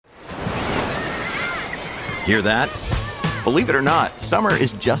Hear that? Believe it or not, summer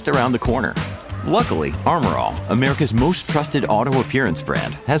is just around the corner. Luckily, Armor All, America's most trusted auto appearance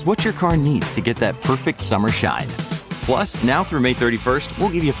brand, has what your car needs to get that perfect summer shine. Plus, now through May 31st, we'll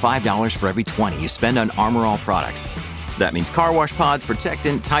give you $5 for every $20 you spend on Armor All products. That means car wash pods,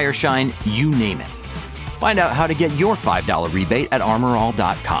 protectant, tire shine, you name it. Find out how to get your $5 rebate at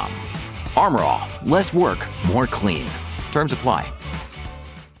armorall.com. Armor All, less work, more clean. Terms apply.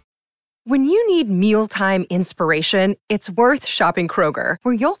 When you need mealtime inspiration, it's worth shopping Kroger,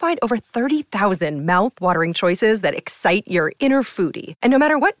 where you'll find over 30,000 mouth-watering choices that excite your inner foodie. And no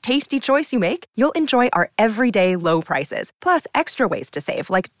matter what tasty choice you make, you'll enjoy our everyday low prices, plus extra ways to save,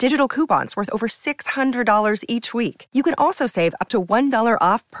 like digital coupons worth over $600 each week. You can also save up to $1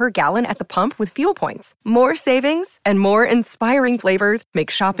 off per gallon at the pump with fuel points. More savings and more inspiring flavors make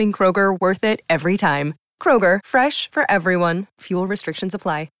shopping Kroger worth it every time. Kroger, fresh for everyone. Fuel restrictions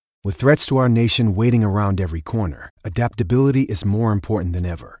apply. With threats to our nation waiting around every corner, adaptability is more important than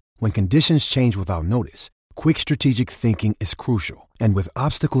ever. When conditions change without notice, quick strategic thinking is crucial. And with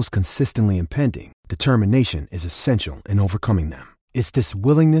obstacles consistently impending, determination is essential in overcoming them. It's this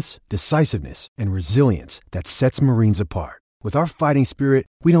willingness, decisiveness, and resilience that sets Marines apart. With our fighting spirit,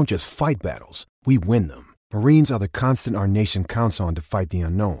 we don't just fight battles, we win them. Marines are the constant our nation counts on to fight the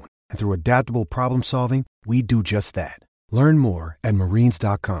unknown. And through adaptable problem solving, we do just that. Learn more at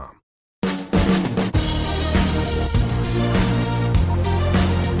marines.com.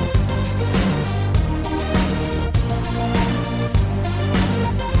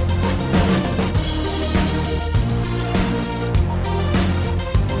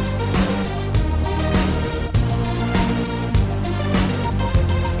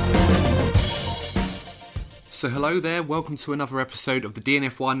 So hello there, welcome to another episode of the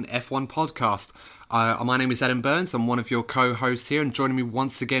DNF1 F1 podcast. My name is Adam Burns, I'm one of your co-hosts here, and joining me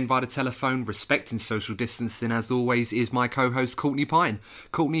once again via the telephone, respecting social distancing as always, is my co-host Courtney Pine.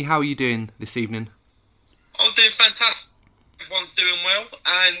 Courtney, how are you doing this evening? I'm doing fantastic. Everyone's doing well,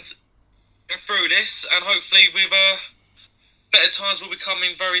 and through this, and hopefully with better times will be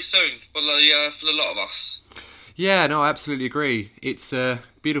coming very soon for a lot of us. Yeah, no, I absolutely agree. It's a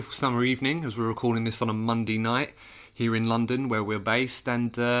beautiful summer evening as we're recording this on a Monday night here in London where we're based,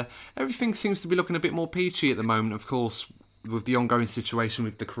 and everything seems to be looking a bit more peachy at the moment, of course, with the ongoing situation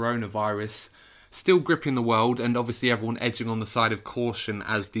with the coronavirus still gripping the world, and obviously everyone edging on the side of caution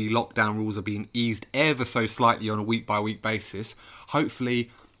as the lockdown rules are being eased ever so slightly on a week-by-week basis. Hopefully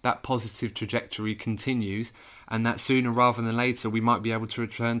that positive trajectory continues, and that sooner rather than later we might be able to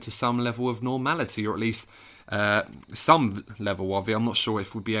return to some level of normality, or at least some level of it. I'm not sure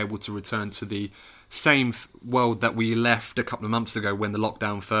if we'll be able to return to the same world that we left a couple of months ago when the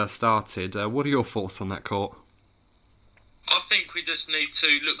lockdown first started. What are your thoughts on that, Court? I think we just need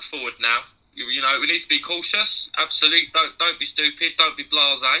to look forward now. You know, we need to be cautious. Absolutely, don't be stupid, don't be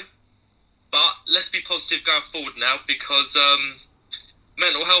blasé. But let's be positive going forward now, because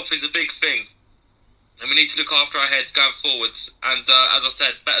mental health is a big thing, and we need to look after our heads going forwards. And as I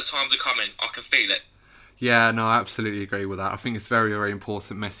said, better times are coming. I can feel it. Yeah, no, I absolutely agree with that. I think it's a very, very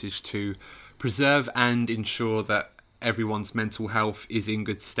important message to preserve and ensure that everyone's mental health is in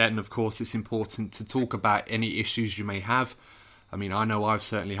good stead. And of course, it's important to talk about any issues you may have. I mean, I know I've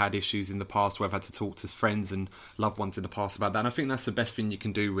certainly had issues in the past where I've had to talk to friends and loved ones in the past about that. And I think that's the best thing you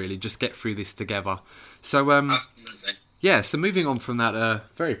can do, really. Just get through this together. So, yeah, so moving on from that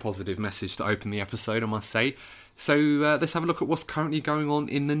very positive message to open the episode, I must say. So let's have a look at what's currently going on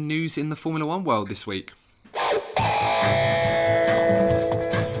in the news in the Formula One world this week.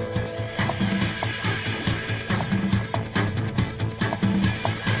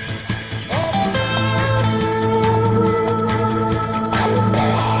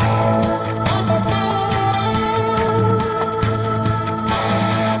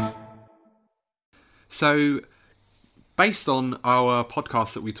 So, based on our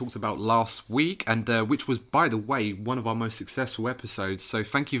podcast that we talked about last week, and which was, by the way, one of our most successful episodes. So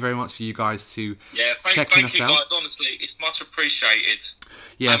thank you very much for you guys checking us out. Thank you guys, honestly, it's much appreciated.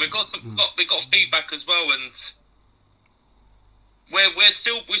 Yeah, we got feedback as well, and we're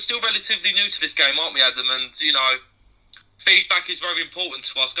still relatively new to this game, aren't we, Adam? And you know, feedback is very important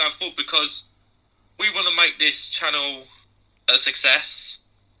to us going forward, because we want to make this channel a success.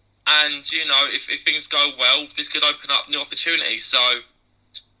 And, you know, if things go well, this could open up new opportunities. So,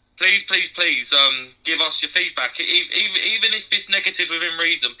 please, give us your feedback. Even if it's negative within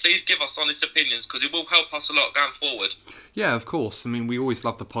reason, please give us honest opinions, because it will help us a lot going forward. Yeah, of course. I mean, we always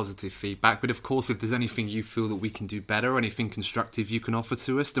love the positive feedback. But, of course, if there's anything you feel that we can do better, or anything constructive you can offer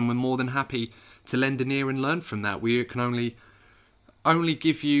to us, then we're more than happy to lend an ear and learn from that. We can only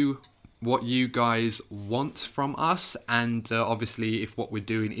give you what you guys want from us, and obviously if what we're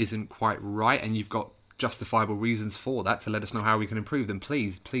doing isn't quite right and you've got justifiable reasons for that to let us know how we can improve, then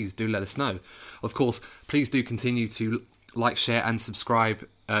please do let us know. Of course, please do continue to like, share and subscribe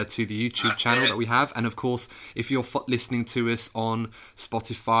to the YouTube channel that we have. And of course, if you're listening to us on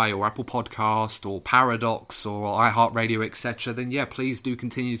Spotify or Apple Podcast or Paradox or iHeartRadio, etc., then yeah, please do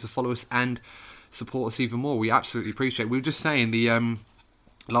continue to follow us and support us even more. We absolutely appreciate it. We were just saying the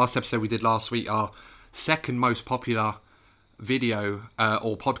last episode we did last week, our second most popular video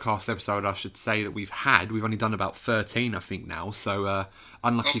or podcast episode, I should say, that we've had. We've only done about 13, I think, now, so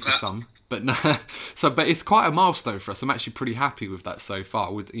unlucky for some. But no, but it's quite a milestone for us. I'm actually pretty happy with that so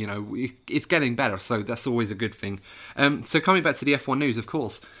far. It's getting better, so that's always a good thing. So coming back to the F1 news, of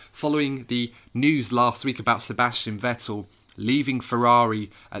course, following the news last week about Sebastian Vettel leaving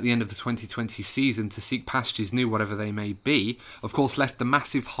Ferrari at the end of the 2020 season to seek pastures new, whatever they may be, of course left a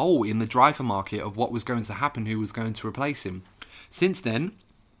massive hole in the driver market of what was going to happen, who was going to replace him. Since then,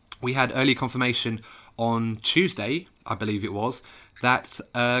 we had early confirmation on Tuesday, I believe it was, that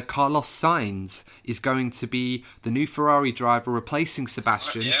Carlos Sainz is going to be the new Ferrari driver replacing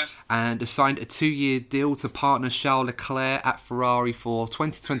Sebastian, and has signed a 2-year deal to partner Charles Leclerc at Ferrari for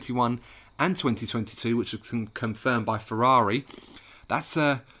 2021 and 2022, which was confirmed by Ferrari. That's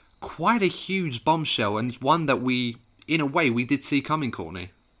quite a huge bombshell, and one that we, in a way, we did see coming, Courtney.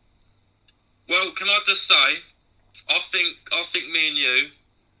 Well, can I just say, I think me and you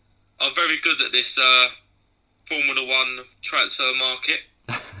are very good at this Formula One transfer market.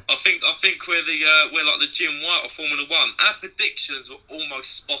 I think we're like the Jim White of Formula One. Our predictions were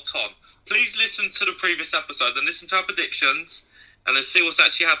almost spot on. Please listen to the previous episode and listen to our predictions, and then see what's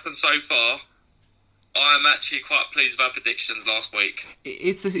actually happened so far. I am actually quite pleased with our predictions last week.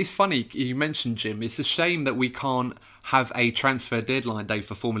 It's funny you mentioned, Jim. It's a shame that we can't have a transfer deadline day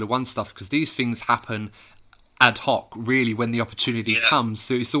for Formula One stuff, because these things happen ad hoc, really, when the opportunity comes.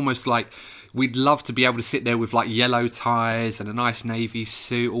 So it's almost like we'd love to be able to sit there with like yellow tyres and a nice navy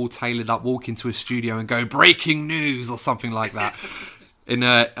suit, all tailored up, walk into a studio and go, breaking news, or something like that.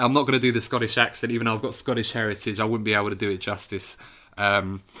 I'm not going to do the Scottish accent, even though I've got Scottish heritage. I wouldn't be able to do it justice.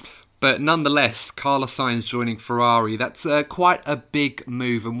 But nonetheless, Carlos Sainz joining Ferrari, that's quite a big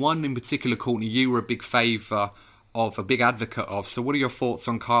move. And one in particular, Courtney, you were a big favour of, a big advocate of. So what are your thoughts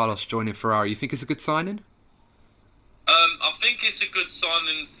on Carlos joining Ferrari? You think it's a good signing? I think it's a good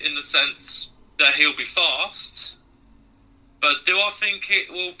signing in the sense that he'll be fast. But do I think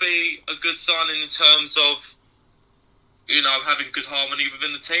it will be a good signing in terms of, having good harmony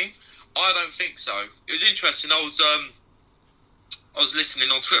within the team? I don't think so. It was interesting. I was listening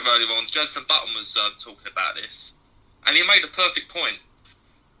on Twitter earlier on. Jensen Button was talking about this, and he made a perfect point.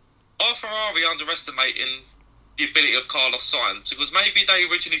 Are Ferrari underestimating the ability of Carlos Sainz? Because maybe they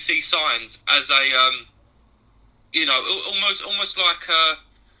originally see Sainz as a, almost like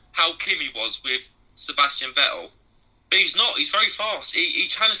how Kimi was with Sebastian Vettel. But he's not. He's very fast. He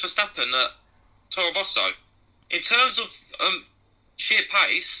challenged Verstappen at Toro Rosso. In terms of sheer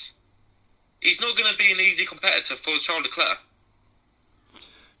pace, he's not going to be an easy competitor for Charles Leclerc.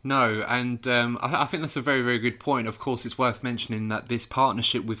 No, and I think that's a very, very good point. Of course, it's worth mentioning that this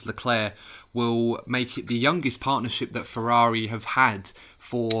partnership with Leclerc will make it the youngest partnership that Ferrari have had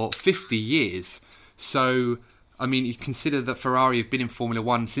for 50 years. So, I mean, you consider that Ferrari have been in Formula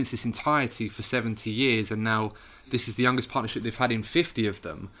One since its entirety for 70 years, and now this is the youngest partnership they've had in 50 of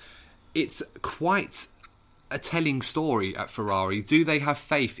them. It's quite a telling story at Ferrari. Do they have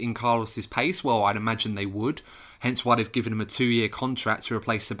faith in Carlos's pace? Well, I'd imagine they would. Hence why they've given him a 2-year contract to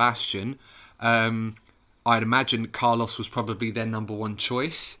replace Sebastian. I'd imagine Carlos was probably their number one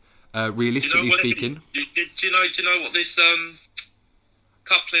choice, realistically speaking. Do you know what this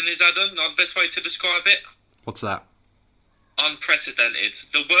coupling is, Adam? The best way to describe it? What's that? Unprecedented.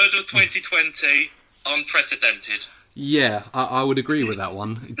 The word of 2020, unprecedented. Yeah, I would agree with that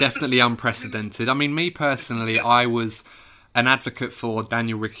one. Definitely unprecedented. I mean, me personally, I was an advocate for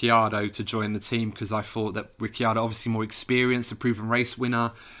Daniel Ricciardo to join the team because I thought that Ricciardo, obviously more experienced, a proven race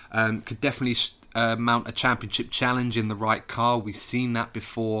winner, could definitely mount a championship challenge in the right car. We've seen that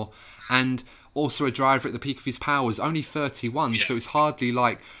before. And also a driver at the peak of his powers, only 31, so it's hardly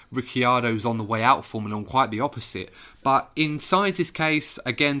like Ricciardo's on the way out of Formula 1, quite the opposite. But in Sainz's case,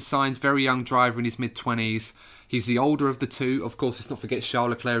 again, Sainz, very young driver in his mid-20s. He's the older of the two. Of course, let's not forget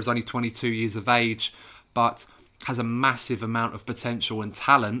Charles Leclerc is only 22 years of age, but has a massive amount of potential and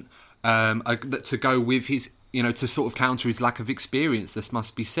talent to go with his, to sort of counter his lack of experience, this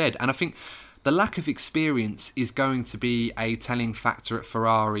must be said. And I think the lack of experience is going to be a telling factor at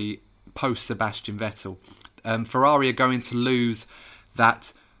Ferrari post Sebastian Vettel. Ferrari are going to lose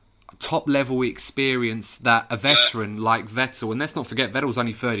that top-level experience that a veteran like Vettel, and let's not forget Vettel's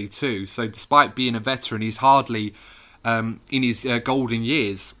only 32, so despite being a veteran, he's hardly in his golden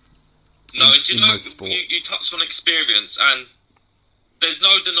years in motorsport. You touched on experience, and there's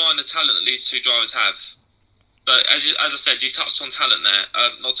no denying the talent that these two drivers have. But as I said, you touched on talent there.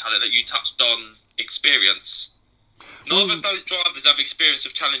 Not talent, that you touched on experience. Neither of those drivers have experience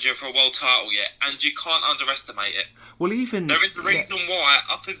of challenging for a world title yet, and you can't underestimate it. Well, even there is a reason why,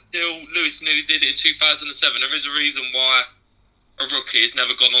 up until Lewis nearly did it in 2007, there is a reason why a rookie has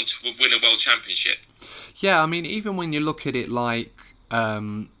never gone on to win a world championship. Yeah, I mean, even when you look at it like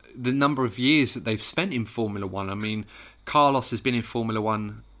the number of years that they've spent in Formula One, I mean, Carlos has been in Formula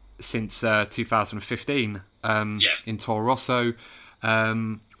One since 2015 in Toro Rosso.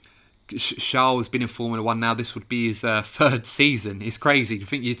 Charles has been in Formula One now. This would be his third season. It's crazy. You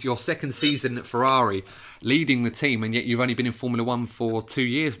think it's your second season at Ferrari, leading the team, and yet you've only been in Formula One for 2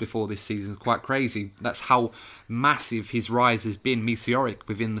 years before this season. It's quite crazy. That's how massive his rise has been, meteoric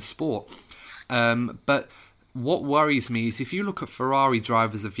within the sport. But what worries me is if you look at Ferrari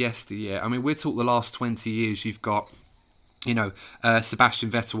drivers of yesteryear, I mean, we're talking the last 20 years, you've got, Sebastian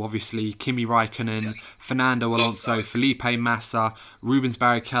Vettel, obviously, Kimi Raikkonen, Fernando Alonso, Felipe Massa, Rubens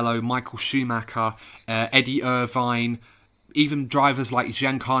Barrichello, Michael Schumacher, Eddie Irvine, even drivers like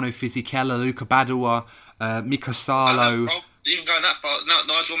Giancarlo Fisichella, Luca Badoer, Mika Salo. Even going that far,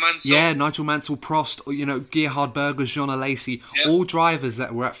 Nigel Mansell. Yeah, Nigel Mansell, Prost, Gerhard Berger, Jean Alesi, all drivers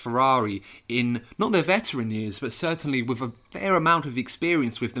that were at Ferrari in, not their veteran years, but certainly with a fair amount of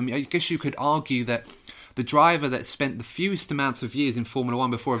experience with them. I guess you could argue that the driver that spent the fewest amounts of years in Formula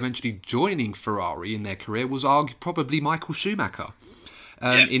One before eventually joining Ferrari in their career was probably Michael Schumacher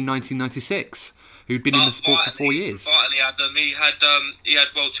in 1996, who'd been in the sport for 4 years. He had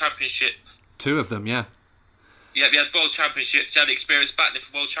world championship. 2 of them, yeah. Yeah, he had world championships. He had experience battling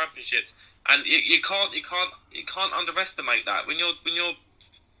for world championships, and you can't underestimate that when you're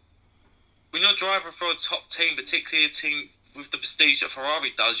driving for a top team, particularly a team with the prestige that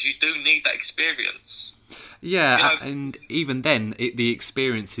Ferrari does. You do need that experience. Yeah, and even then, the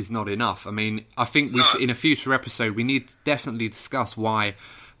experience is not enough. I mean, I think in a future episode, we need to definitely discuss why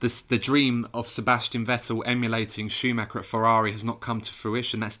the dream of Sebastian Vettel emulating Schumacher at Ferrari has not come to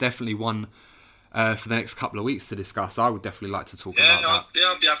fruition. That's definitely one for the next couple of weeks to discuss. I would definitely like to talk about that.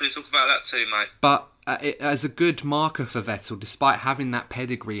 Yeah, I'd be happy to talk about that too, mate. But as a good marker for Vettel, despite having that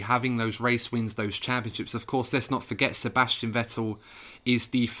pedigree, having those race wins, those championships, of course, let's not forget Sebastian Vettel is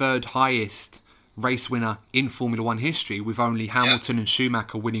the third highest race winner in Formula One history, with only Hamilton and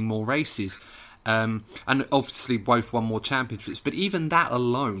Schumacher winning more races. And obviously both won more championships. But even that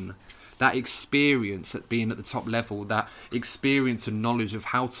alone, that experience at being at the top level, that experience and knowledge of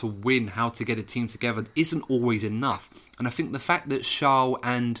how to win, how to get a team together, isn't always enough. And I think the fact that Charles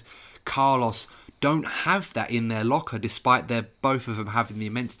and Carlos don't have that in their locker, despite both of them having the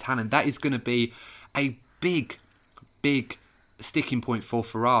immense talent, that is going to be a big sticking point for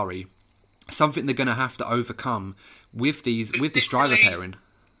Ferrari. Something they're going to have to overcome with this driver pairing.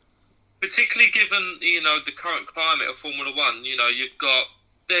 Particularly given the current climate of Formula One, you've got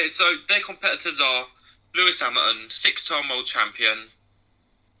their competitors are Lewis Hamilton, 6-time world champion.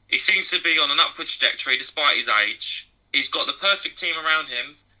 He seems to be on an upward trajectory despite his age. He's got the perfect team around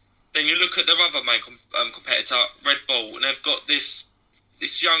him. Then you look at their other main competitor, Red Bull, and they've got this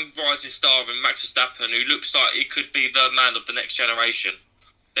young rising star in Max Verstappen who looks like he could be the man of the next generation.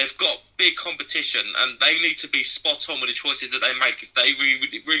 They've got big competition, and they need to be spot on with the choices that they make if they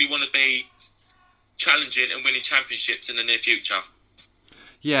really want to be challenging and winning championships in the near future.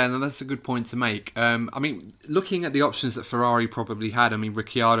 Yeah, no, that's a good point to make. I mean, looking at the options that Ferrari probably had, I mean,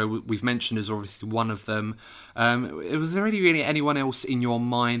 Ricciardo, we've mentioned, is obviously one of them. Was there really anyone else in your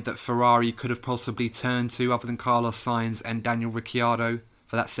mind that Ferrari could have possibly turned to other than Carlos Sainz and Daniel Ricciardo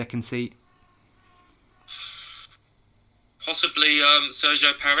for that second seat? Possibly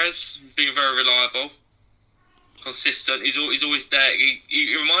Sergio Perez, being very reliable, consistent. He's always there.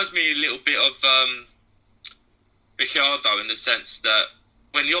 He reminds me a little bit of Ricciardo in the sense that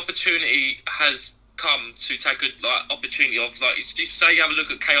when the opportunity has come to take a opportunity of, say you have a look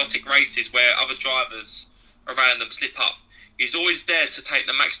at chaotic races where other drivers around them slip up, he's always there to take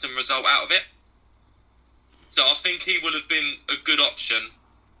the maximum result out of it. So I think he would have been a good option.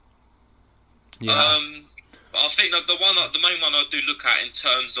 Yeah. I think that the main one I do look at in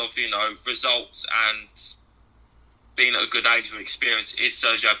terms of results and being at a good age with experience is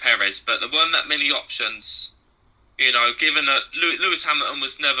Sergio Perez. But there weren't that many options, given that Lewis Hamilton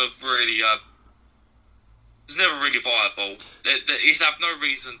was never really viable. He'd have no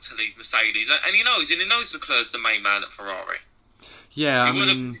reason to leave Mercedes, and he knows Leclerc's the main man at Ferrari. Yeah, it would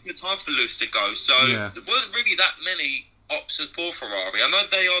have been a good time for Lewis to go. So there weren't really that many options for Ferrari. I know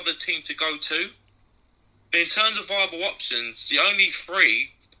they are the team to go to, but in terms of viable options, the only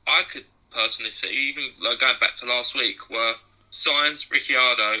three I could personally see, even going back to last week, were Sainz,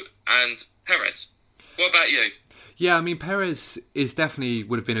 Ricciardo, and Perez. What about you? Yeah, I mean, Perez would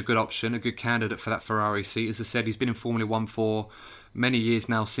have been a good option, a good candidate for that Ferrari seat. As I said, he's been in Formula One for many years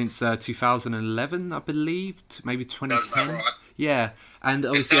now, since 2011, I believe, maybe 2010. Right. Yeah, and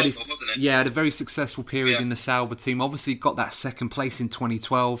obviously had a very successful period in the Sauber team. Obviously got that second place in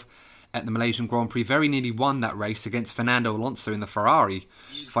 2012 at the Malaysian Grand Prix. Very nearly won that race against Fernando Alonso in the Ferrari,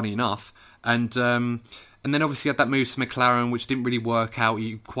 funny enough. And then obviously had that move to McLaren, which didn't really work out.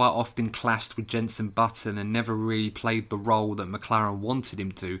 He quite often clashed with Jenson Button and never really played the role that McLaren wanted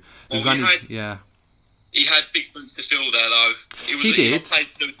him to. He had big boots to fill there, though.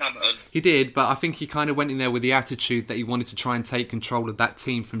 He did, but I think he kind of went in there with the attitude that he wanted to try and take control of that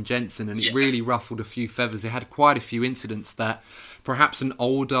team from Jenson, and it really ruffled a few feathers. They had quite a few incidents that perhaps an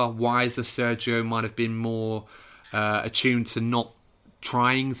older, wiser Sergio might have been more attuned to not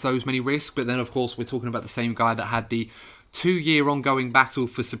trying those many risks. But then, of course, we're talking about the same guy that had the 2-year ongoing battle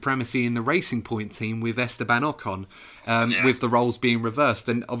for supremacy in the Racing Point team with Esteban Ocon, with the roles being reversed.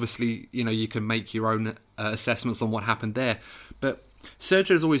 And obviously, you can make your own assessments on what happened there. But Sergio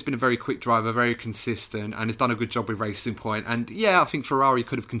has always been a very quick driver, very consistent, and has done a good job with Racing Point. And I think Ferrari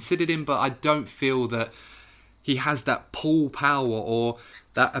could have considered him, but I don't feel that he has that pull power or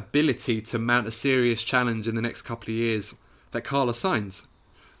that ability to mount a serious challenge in the next couple of years that Carlos Sainz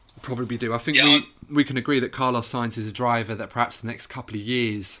probably do. I think we can agree that Carlos Sainz is a driver that perhaps the next couple of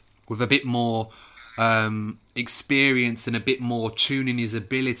years, with a bit more experience and a bit more tuning his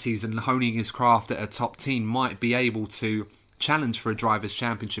abilities and honing his craft at a top team, might be able to challenge for a drivers'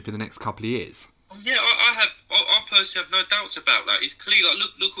 championship in the next couple of years. Yeah, I personally have no doubts about that. It's clear.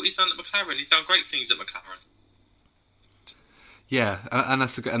 Look what he's done at McLaren. He's done great things at McLaren. Yeah, and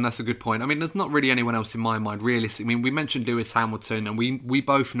that's a good point. I mean, there's not really anyone else in my mind, realistically. I mean, we mentioned Lewis Hamilton, and we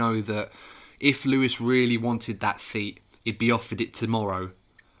both know that if Lewis really wanted that seat, he'd be offered it tomorrow.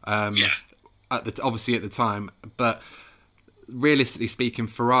 Obviously at the time, but realistically speaking,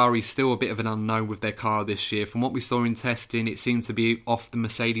 Ferrari's still a bit of an unknown with their car this year. From what we saw in testing, it seemed to be off the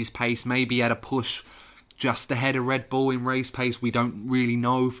Mercedes pace. Maybe at a push just ahead of Red Bull in race pace. We don't really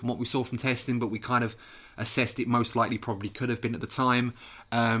know from what we saw from testing, but we kind of assessed it most likely probably could have been at the time.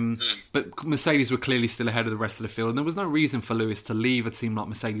 But Mercedes were clearly still ahead of the rest of the field, and there was no reason for Lewis to leave a team like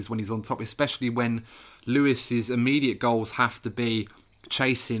Mercedes when he's on top, especially when Lewis's immediate goals have to be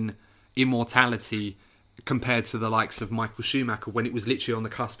chasing immortality compared to the likes of Michael Schumacher, when it was literally on the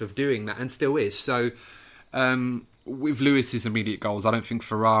cusp of doing that, and still is. So with Lewis's immediate goals, I don't think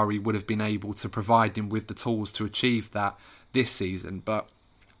Ferrari would have been able to provide him with the tools to achieve that this season. But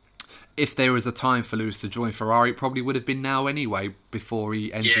if there was a time for Lewis to join Ferrari, it probably would have been now anyway, before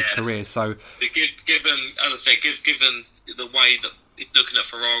he ends his career. So, given the way that looking at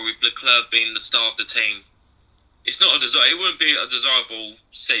Ferrari with Leclerc being the star of the team, it wouldn't be a desirable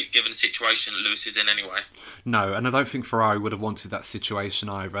seat given the situation that Lewis is in anyway. No, and I don't think Ferrari would have wanted that situation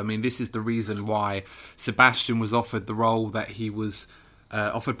either. I mean, this is the reason why Sebastian was offered the role that he was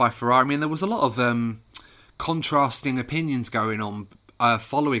offered by Ferrari. I mean, there was a lot of contrasting opinions going on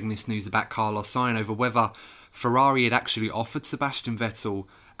following this news about Carlos Sainz over whether Ferrari had actually offered Sebastian Vettel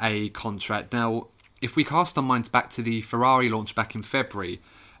a contract. Now, if we cast our minds back to the Ferrari launch back in February,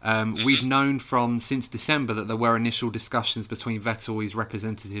 we'd known since December that there were initial discussions between Vettel, his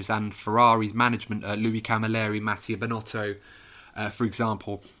representatives, and Ferrari's management, Louis Camilleri, Mattia Binotto, for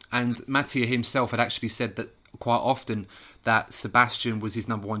example. And Mattia himself had actually said that quite often that Sebastian was his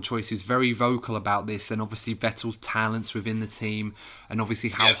number one choice. He was very vocal about this, and obviously Vettel's talents within the team, and obviously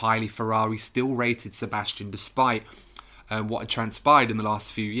how highly Ferrari still rated Sebastian despite what had transpired in the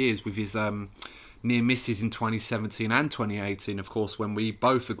last few years with his near misses in 2017 and 2018, of course, when we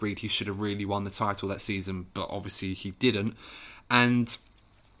both agreed he should have really won the title that season, but obviously he didn't. And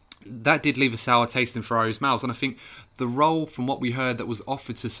that did leave a sour taste in Ferrari's mouths. And I think the role, from what we heard, that was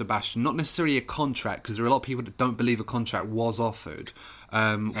offered to Sebastian, not necessarily a contract, because there are a lot of people that don't believe a contract was offered,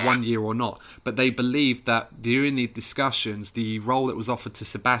 1 year or not, but they believed that during the discussions, the role that was offered to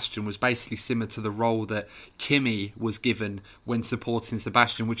Sebastian was basically similar to the role that Kimi was given when supporting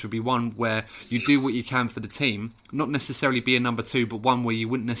Sebastian, which would be one where you do what you can for the team, not necessarily be a number two, but one where you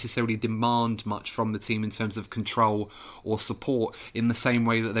wouldn't necessarily demand much from the team in terms of control or support, in the same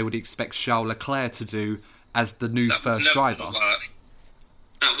way that they would expect Charles Leclerc to do as the new first driver.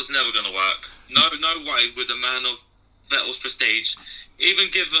 That was never going to work. No way with a man of Vettel's prestige.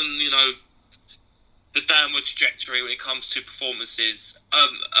 Even given, the downward trajectory when it comes to performances.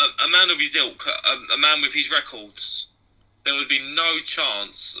 A man of his ilk, a man with his records, there would be no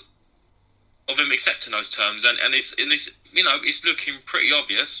chance of him accepting those terms, and it's looking pretty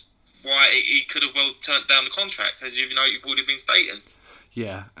obvious why he could have well turned down the contract, as you've already been stating.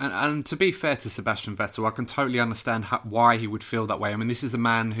 Yeah, and to be fair to Sebastian Vettel, I can totally understand why he would feel that way. I mean, this is a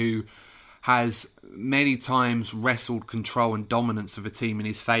man who has many times wrestled control and dominance of a team in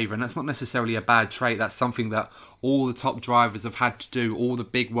his favour, and that's not necessarily a bad trait. That's something that all the top drivers have had to do, all the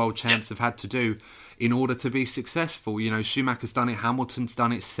big world champs have had to do in order to be successful. You know, Schumacher's done it, Hamilton's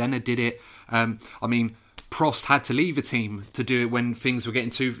done it, Senna did it. I mean, Prost had to leave a team to do it when things were getting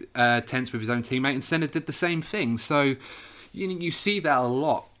too tense with his own teammate, and Senna did the same thing. So you see that a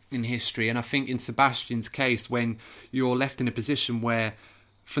lot in history, and I think in Sebastian's case, when you're left in a position where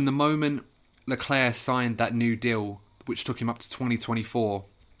from the moment Leclerc signed that new deal, which took him up to 2024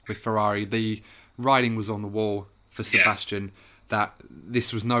 with Ferrari, the writing was on the wall for Sebastian that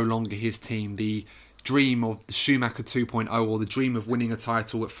this was no longer his team. The dream of the Schumacher 2.0, or the dream of winning a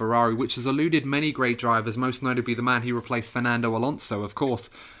title at Ferrari, which has eluded many great drivers, most notably the man who replaced Fernando Alonso, of course.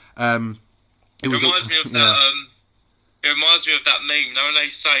 It reminds me of that. It reminds me of that meme. You know, when they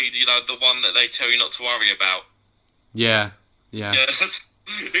say, the one that they tell you not to worry about. Yeah.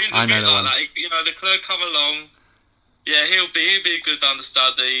 I know that. Like, Leclerc come along. Yeah, he'll be a good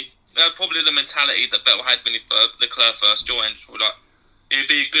understudy. Probably the mentality that Vettel had when Leclerc first joined. Like, he'll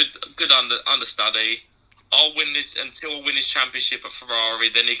be a good understudy. I'll win this until I win his championship at Ferrari.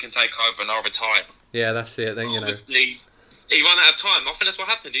 Then he can take over and I'll retire. Yeah, that's it. Then Obviously, he ran out of time. I think that's what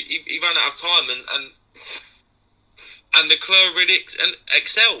happened. He ran out of time, and Leclerc really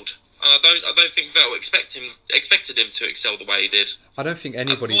excelled. And I don't think Vettel expected him to excel the way he did. I don't think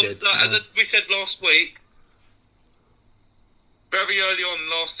anybody did. As we said last week, very early on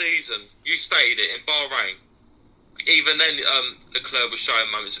last season, you stated it in Bahrain. Even then, Leclerc was showing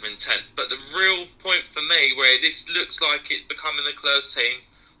moments of intent. But the real point for me, where this looks like it's becoming Leclerc's team,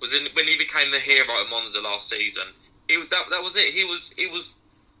 was when he became the hero at Monza last season. That was it. He was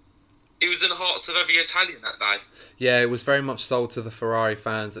in the hearts of every Italian that day. Yeah, it was very much sold to the Ferrari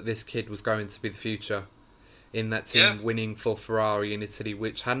fans that this kid was going to be the future in that team, winning for Ferrari in Italy,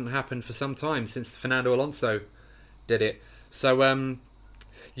 which hadn't happened for some time since Fernando Alonso did it. So,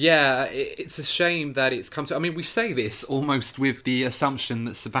 it's a shame that it's come to... I mean, we say this almost with the assumption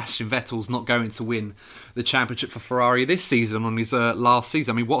that Sebastian Vettel's not going to win the championship for Ferrari this season on his last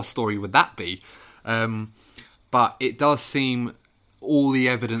season. I mean, what a story would that be? But it does seem... all the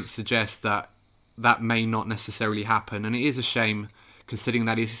evidence suggests that may not necessarily happen, and it is a shame considering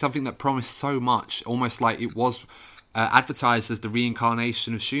that it's something that promised so much, almost like it was advertised as the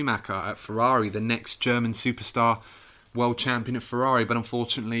reincarnation of Schumacher at Ferrari, the next German superstar world champion at Ferrari. But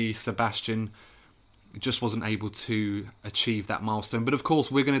unfortunately, Sebastian just wasn't able to achieve that milestone. But of course,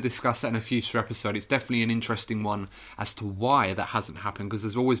 we're going to discuss that in a future episode. It's definitely an interesting one as to why that hasn't happened, because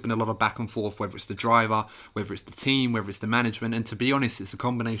there's always been a lot of back and forth, whether it's the driver, whether it's the team, whether it's the management, and to be honest, it's a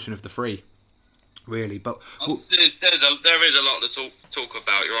combination of the three, really. But there is a lot to talk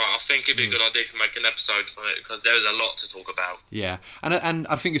about. You're right. I think it'd be a good idea to make an episode for it, because there is a lot to talk about. Yeah, and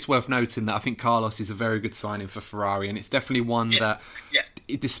I think it's worth noting that I think Carlos is a very good signing for Ferrari, and it's definitely one that,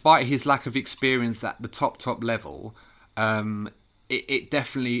 despite his lack of experience at the top level, it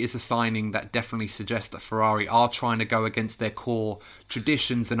definitely is a signing that definitely suggests that Ferrari are trying to go against their core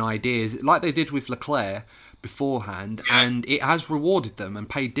traditions and ideas, like they did with Leclerc beforehand, and it has rewarded them and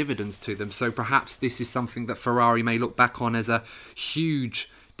paid dividends to them. So perhaps this is something that Ferrari may look back on as a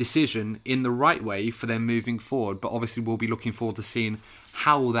huge decision in the right way for them moving forward. But obviously we'll be looking forward to seeing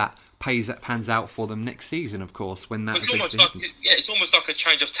how that pans out for them next season, of course, when that eventually happens. It's almost like a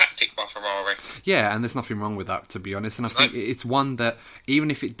change of tactic by Ferrari. Yeah, and there's nothing wrong with that, to be honest. And I think it's one that, even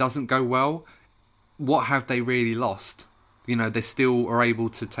if it doesn't go well, what have they really lost? You know, they still are able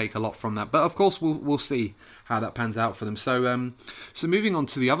to take a lot from that. But of course, we'll see how that pans out for them. So, so moving on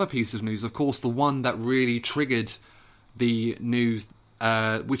to the other piece of news, of course, the one that really triggered the news,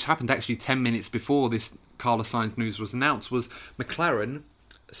 which happened actually 10 minutes before this Carlos Sainz news was announced, was McLaren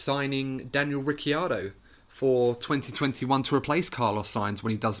signing Daniel Ricciardo for 2021 to replace Carlos Sainz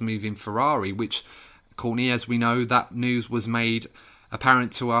when he does move in Ferrari, which, Courtney, as we know, that news was made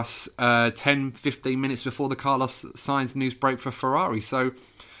apparent to us 10-15 minutes before the Carlos Sainz news broke for Ferrari. So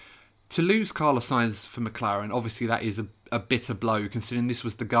to lose Carlos Sainz for McLaren, obviously that is a bitter blow, considering this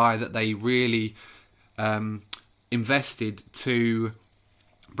was the guy that they really invested to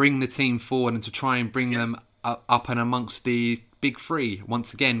bring the team forward and to try and bring them up and amongst the big three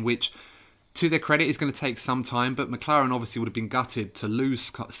once again, which, to their credit, is going to take some time. But McLaren obviously would have been gutted to lose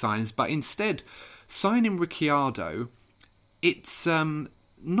Sainz, but instead signing Ricciardo, it's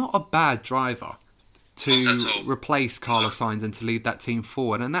not a bad driver to replace Carlos Sainz and to lead that team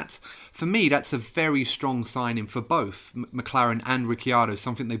forward. And that's, for me, that's a very strong signing for both McLaren and Ricciardo,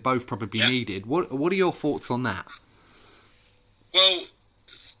 something they both probably needed. What are your thoughts on that? Well,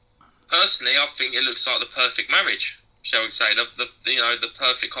 personally, I think it looks like the perfect marriage, shall we say, the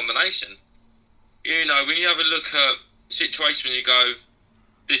perfect combination. You know, when you have a look at the situation and you go,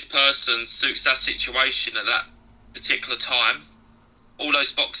 this person suits that situation at that particular time, all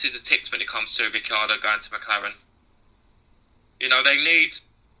those boxes are ticked when it comes to Ricciardo going to McLaren. You know, they're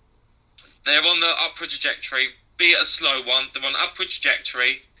on the upward trajectory, be it a slow one, they're on an upward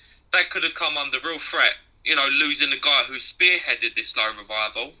trajectory. That could have come under real threat, you know, losing the guy who spearheaded this slow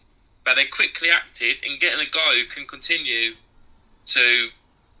revival. But they quickly acted in getting a guy who can continue to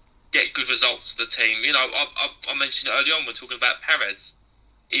get good results for the team. You know, I mentioned it early on when talking about Perez.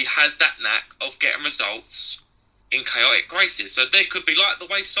 He has that knack of getting results in chaotic races. So there could be, like the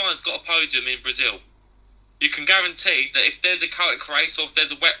way Sainz got a podium in Brazil. You can guarantee that if there's a chaotic race or if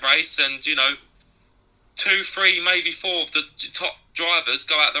there's a wet race and, you know, 2, 3, maybe 4 of the top drivers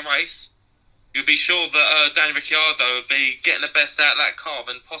go out the race, you'll be sure that Daniel Ricciardo will be getting the best out of that car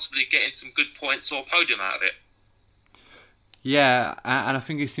and possibly getting some good points or podium out of it. Yeah, and I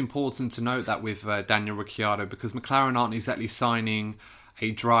think it's important to note that with Daniel Ricciardo, because McLaren aren't exactly signing a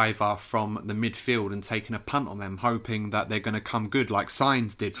driver from the midfield and taking a punt on them, hoping that they're going to come good like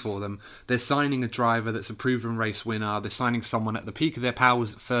Sainz did for them. They're signing a driver that's a proven race winner. They're signing someone at the peak of their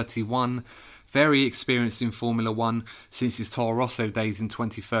powers at 31, very experienced in Formula 1 since his Toro Rosso days in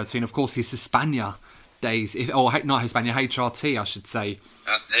 2013. Of course, his Hispania days, not Hispania, HRT, I should say,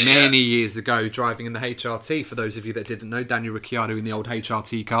 many years ago, driving in the HRT. For those of you that didn't know, Daniel Ricciardo in the old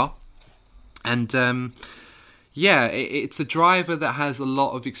HRT car. And it's a driver that has a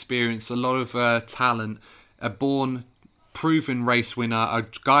lot of experience, a lot of talent, a born, proven race winner, a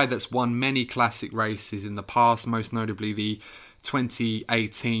guy that's won many classic races in the past, most notably the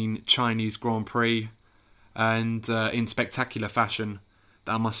 2018 Chinese Grand Prix, and in spectacular fashion.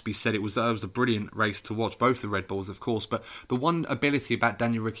 That must be said. It was a brilliant race to watch, both the Red Bulls, of course. But the one ability about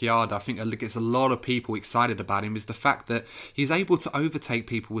Daniel Ricciardo, I think gets a lot of people excited about him, is the fact that he's able to overtake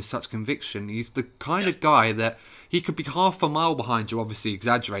people with such conviction. He's the kind of guy that he could be half a mile behind you, obviously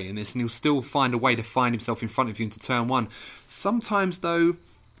exaggerating this, and he'll still find a way to find himself in front of you into turn one. Sometimes, though,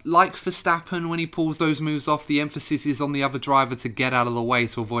 like Verstappen, when he pulls those moves off, the emphasis is on the other driver to get out of the way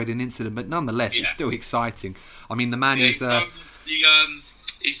to avoid an incident. But nonetheless, it's still exciting. I mean, the man is...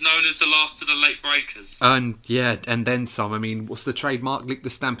 He's known as the last of the late breakers. And then some. I mean, what's the trademark? Lick the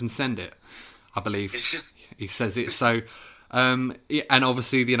stamp and send it, I believe. He says it. So, and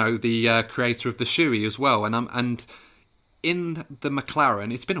obviously, you know, the creator of the shoey as well. And in the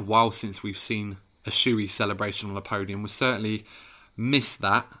McLaren, it's been a while since we've seen a shoey celebration on a podium. We certainly missed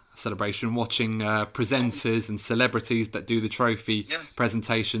that celebration, watching presenters and celebrities that do the trophy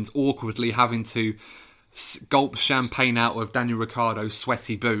presentations awkwardly having to gulp champagne out of Daniel Ricciardo's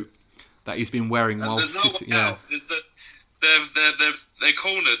sweaty boot that he's been wearing while sitting. They're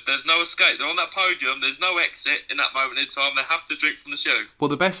cornered. There's no escape. They're on that podium. There's no exit in that moment in time. They have to drink from the shoe. Well,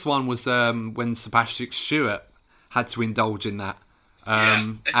 the best one was when Sebastian Stewart had to indulge in that.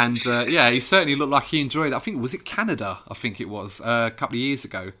 He certainly looked like he enjoyed it. I think, was it Canada? I think it was a couple of years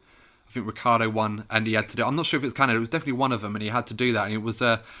ago. I think Ricciardo won and he had to do... I'm not sure if it was Canada. It was definitely one of them and he had to do that. And it was,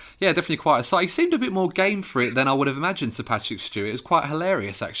 definitely quite a sight. He seemed a bit more game for it than I would have imagined Sir Patrick Stewart. It was quite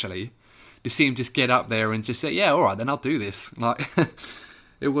hilarious, actually, to see him just get up there and just say, yeah, all right, then I'll do this. Like,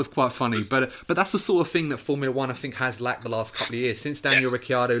 it was quite funny. But that's the sort of thing that Formula 1, I think, has lacked the last couple of years. Since Daniel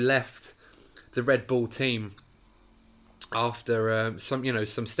Ricciardo left the Red Bull team after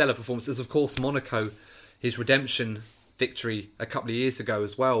some stellar performances. Of course, Monaco, his redemption victory a couple of years ago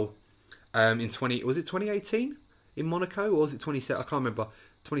as well. Was it 2018 in Monaco or was it 2017? I can't remember.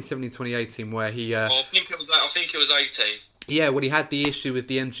 2017, 2018, where he. I think it was 18. Yeah, well, he had the issue with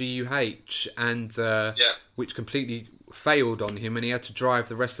the MGUH and which completely failed on him, and he had to drive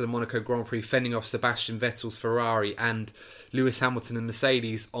the rest of the Monaco Grand Prix, fending off Sebastian Vettel's Ferrari and Lewis Hamilton and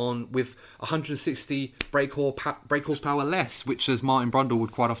Mercedes with 160 brake horsepower less, which, as Martin Brundle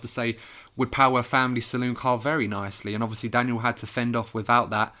would quite often say, would power a family saloon car very nicely. And obviously Daniel had to fend off without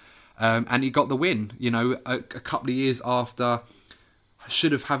that. And he got the win, a couple of years after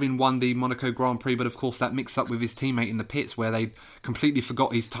should have having won the Monaco Grand Prix, but of course that mixed up with his teammate in the pits where they completely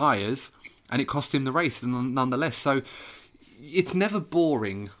forgot his tyres and it cost him the race nonetheless. So it's never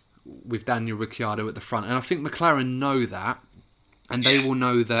boring with Daniel Ricciardo at the front, and I think McLaren know that, and they will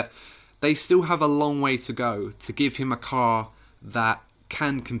know that they still have a long way to go to give him a car that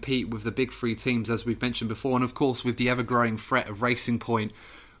can compete with the big three teams, as we've mentioned before, and of course with the ever-growing threat of Racing Point,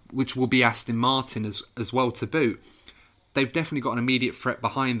 which will be Aston Martin as well to boot. They've definitely got an immediate threat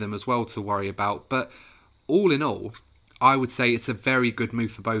behind them as well to worry about. But all in all, I would say it's a very good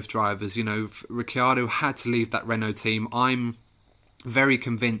move for both drivers. You know, Ricciardo had to leave that Renault team. I'm very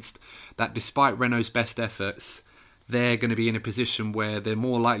convinced that despite Renault's best efforts, they're going to be in a position where they're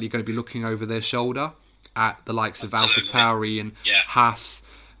more likely going to be looking over their shoulder at the likes of AlphaTauri and Haas,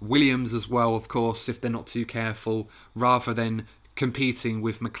 Williams as well, of course, if they're not too careful, rather than competing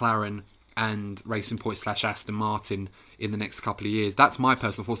with McLaren and Racing Point / Aston Martin in the next couple of years. That's my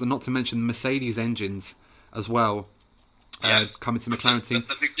personal thoughts, and not to mention the Mercedes engines as well, coming to McLaren team,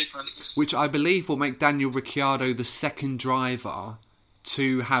 which I believe will make Daniel Ricciardo the second driver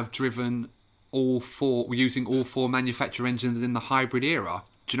to have driven using all four manufacturer engines in the hybrid era.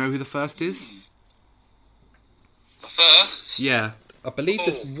 Do you know who the first is? The first? Yeah, I believe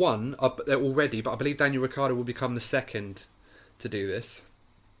there's one already, but I believe Daniel Ricciardo will become the second to do this.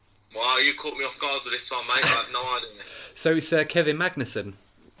 Wow, you caught me off guard with this one, mate. I have no idea. So it's Kevin Magnussen,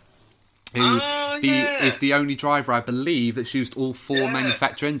 who is the only driver, I believe, that's used all four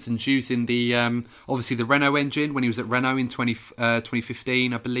manufacturer engines, using the obviously the Renault engine when he was at Renault in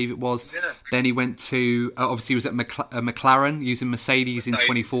 2015, I believe it was. Yeah. Then he went to obviously he was at McLaren using Mercedes in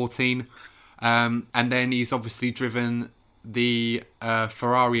 2014, and then he's obviously driven the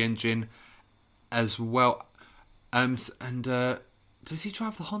Ferrari engine as well. Does he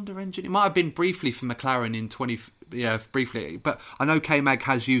drive the Honda engine? It might have been briefly for McLaren in briefly. But I know K-Mag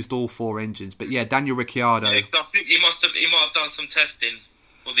has used all four engines. But yeah, Daniel Ricciardo. Yeah, I think he might have done some testing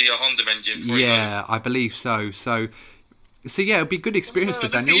for the Honda engine. Yeah, I believe so. So yeah, it'll be a good experience for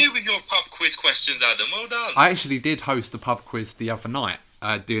Daniel. You with your pub quiz questions, Adam. Well done. I actually did host a pub quiz the other night,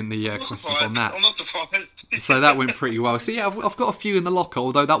 doing the questions on that. I'm not surprised. So that went pretty well. So yeah, I've got a few in the locker,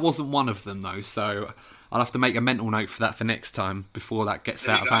 although that wasn't one of them though. So I'll have to make a mental note for that for next time before that gets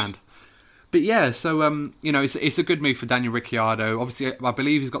out of hand. But yeah, so it's a good move for Daniel Ricciardo. Obviously, I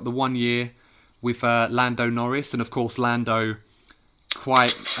believe he's got the 1 year with Lando Norris, and of course Lando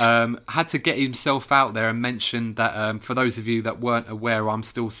quite had to get himself out there and mention that for those of you that weren't aware, I'm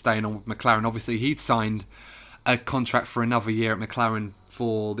still staying on with McLaren. Obviously, he'd signed a contract for another year at McLaren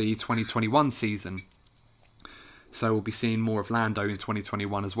for the 2021 season. So we'll be seeing more of Lando in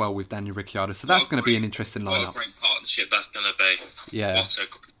 2021 as well with Daniel Ricciardo. So that's going to be an interesting lineup. What a great partnership that's going to be. Yeah. What a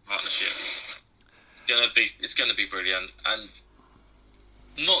great partnership. It's going to be brilliant, and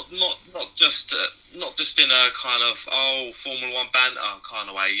not just in a kind of Formula One banter kind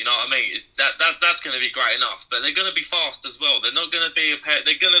of way. You know what I mean? That's going to be great enough, but they're going to be fast as well. They're not going to be a pair.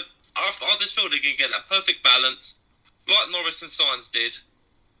 They're going to. I just feel they're going to get that perfect balance, like Norris and Sainz did,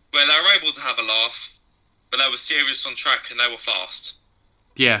 where they were able to have a laugh, but they were serious on track and they were fast.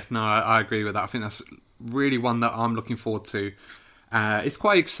 Yeah, no, I agree with that. I think that's really one that I'm looking forward to. It's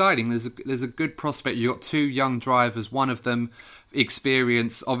quite exciting. There's a good prospect. You've got two young drivers, one of them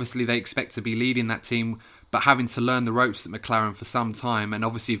experienced. Obviously, they expect to be leading that team, but having to learn the ropes at McLaren for some time. And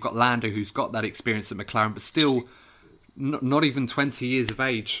obviously, you've got Lando, who's got that experience at McLaren, but still not even 20 years of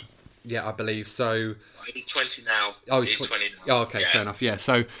age yet, I believe. So he's 20 now. Oh, he's 20 now. Oh, okay, fair enough. Yeah,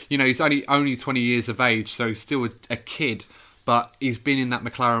 so he's only 20 years of age, so he's still a kid. But he's been in that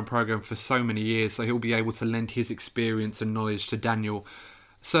McLaren program for so many years, so he'll be able to lend his experience and knowledge to Daniel,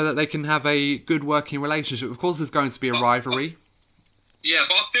 so that they can have a good working relationship. Of course, there's going to be a rivalry. Yeah,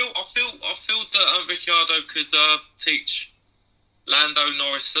 but I feel that Ricciardo could teach Lando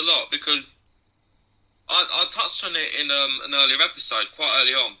Norris a lot, because I touched on it in an earlier episode, quite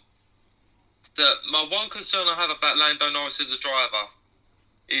early on, that my one concern I have about Lando Norris as a driver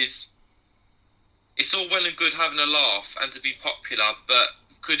is, it's all well and good having a laugh and to be popular, but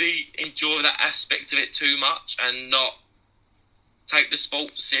could he enjoy that aspect of it too much and not take the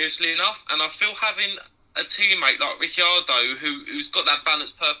sport seriously enough? And I feel having a teammate like Ricciardo, who's got that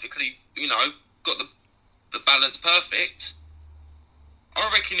balance perfectly, got the balance perfect, I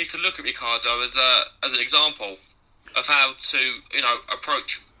reckon you could look at Ricciardo as an example of how to,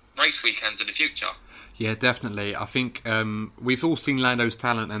 approach race weekends in the future. Yeah, definitely. I think we've all seen Lando's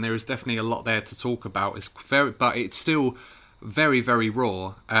talent, and there is definitely a lot there to talk about. But it's still very, very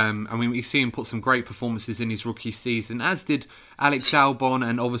raw. We see him put some great performances in his rookie season, as did Alex Albon,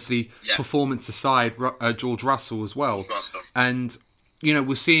 and obviously, performance aside, George Russell as well. And,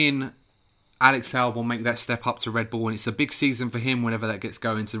 we're seeing Alex Albon make that step up to Red Bull, and it's a big season for him whenever that gets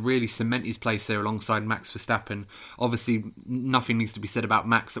going, to really cement his place there alongside Max Verstappen. Obviously, nothing needs to be said about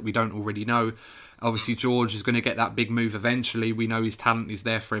Max that we don't already know. Obviously, George is going to get that big move eventually. We know his talent is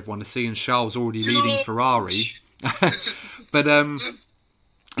there for everyone to see, and Charles already leading Ferrari. But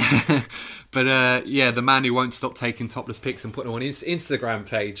But yeah, the man who won't stop taking topless pics and putting them on his Instagram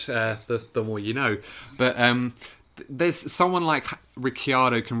page, the more you know. But there's someone like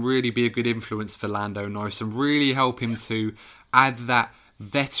Ricciardo can really be a good influence for Lando Norris and really help him to add that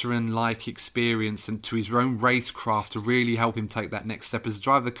veteran-like experience and to his own racecraft to really help him take that next step as a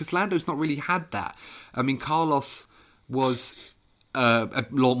driver, because Lando's not really had that. I mean, Carlos was a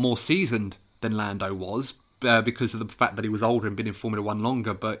lot more seasoned than Lando was, because of the fact that he was older and been in Formula 1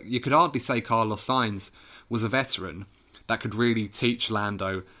 longer, but you could hardly say Carlos Sainz was a veteran that could really teach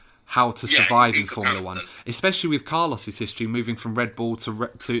Lando how to survive in Formula 1, especially with Carlos's history, moving from Red Bull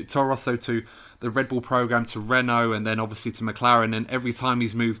to Toro Rosso to the Red Bull program to Renault and then obviously to McLaren, and every time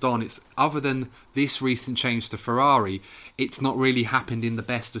he's moved on, it's other than this recent change to Ferrari, it's not really happened in the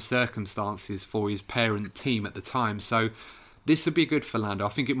best of circumstances for his parent team at the time. So this would be good for Lando. I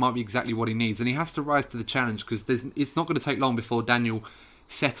think it might be exactly what he needs, and he has to rise to the challenge, because it's not going to take long before Daniel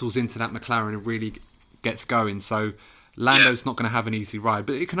settles into that McLaren and really gets going. So Lando's not going to have an easy ride,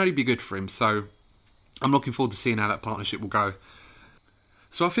 but it can only be good for him. So I'm looking forward to seeing how that partnership will go.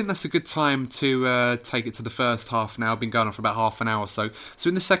 So I think that's a good time to take it to the first half now. I've been going on for about half an hour or so. So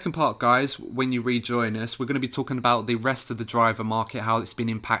in the second part, guys, when you rejoin us, we're going to be talking about the rest of the driver market, how it's been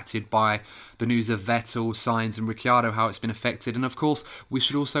impacted by the news of Vettel, Sainz and Ricciardo, how it's been affected. And of course, we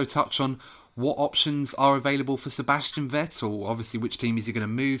should also touch on what options are available for Sebastian Vettel. Obviously, which team is he going to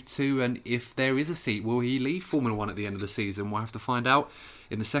move to? And if there is a seat, will he leave Formula 1 at the end of the season? We'll have to find out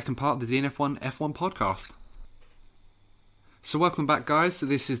in the second part of the DNF1 F1 podcast. So welcome back, guys. So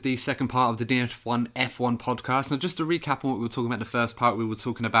this is the second part of the DNF1 F1 podcast. Now, just to recap on what we were talking about in the first part, we were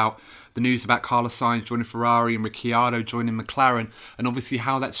talking about the news about Carlos Sainz joining Ferrari and Ricciardo joining McLaren, and obviously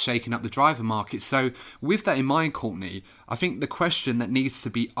how that's shaken up the driver market. So with that in mind, Courtney, I think the question that needs to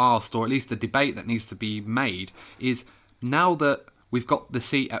be asked, or at least the debate that needs to be made, is now that we've got the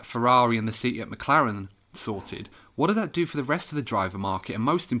seat at Ferrari and the seat at McLaren sorted, what does that do for the rest of the driver market? And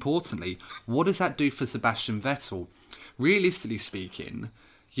most importantly, what does that do for Sebastian Vettel? Realistically speaking,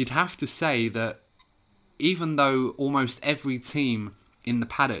 you'd have to say that even though almost every team in the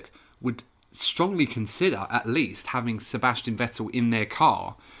paddock would strongly consider at least having Sebastian Vettel in their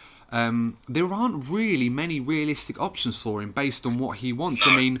car, there aren't really many realistic options for him based on what he wants.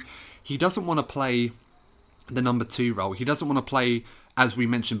 I mean, he doesn't want to play the number 2 role. He doesn't want to play, as we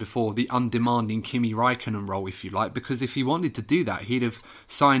mentioned before, the undemanding Kimi Raikkonen role, if you like, because if he wanted to do that, he'd have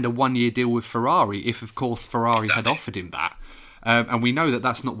signed a 1-year deal with Ferrari, if, of course, Ferrari had offered him that. And we know that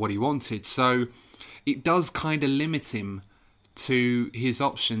that's not what he wanted. So it does kind of limit him to his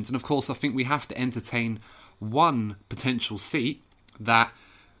options. And, of course, I think we have to entertain one potential seat that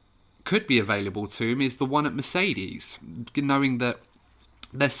could be available to him is the one at Mercedes, knowing that,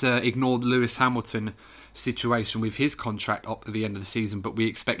 let's ignore the Lewis Hamilton situation with his contract up at the end of the season, but we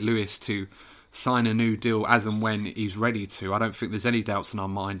expect Lewis to sign a new deal as and when he's ready to. I don't think there's any doubts in our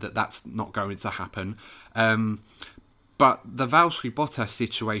mind that that's not going to happen. But the Valtteri-Bottas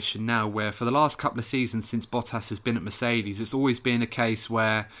situation now, where for the last couple of seasons since Bottas has been at Mercedes, it's always been a case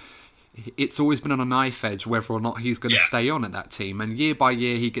where it's always been on a knife edge whether or not he's going to stay on at that team. And year by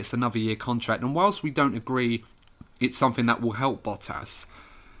year, he gets another year contract. And whilst we don't agree it's something that will help Bottas,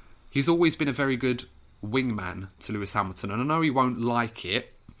 he's always been a very good wingman to Lewis Hamilton, and I know he won't like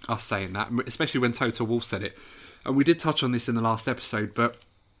it, us saying that, especially when Toto Wolff said it, and we did touch on this in the last episode, but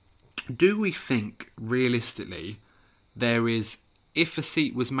do we think, realistically, there is, if a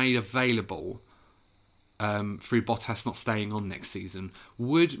seat was made available through Bottas not staying on next season,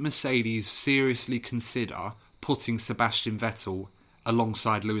 would Mercedes seriously consider putting Sebastian Vettel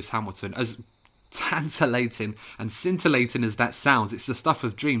alongside Lewis Hamilton? As tantalating and scintillating as that sounds, it's the stuff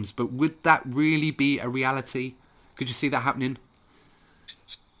of dreams, but would that really be a reality? Could you see that happening?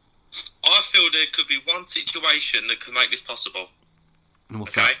 I feel there could be one situation that could make this possible. And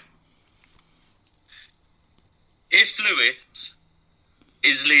what's that? If Lewis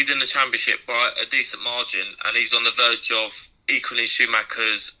is leading the championship by a decent margin and he's on the verge of equaling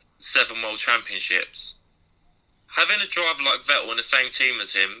Schumacher's 7 world championships, having a driver like Vettel in the same team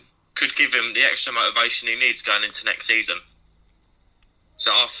as him could give him the extra motivation he needs going into next season.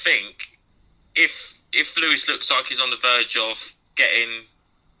 So I think if Lewis looks like he's on the verge of getting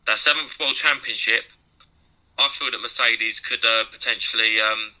that 7th World Championship, I feel that Mercedes could potentially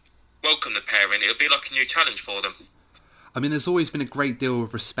welcome the pairing. It would be like a new challenge for them. I mean, there's always been a great deal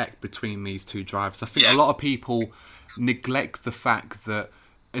of respect between these two drivers. I think a lot of people neglect the fact that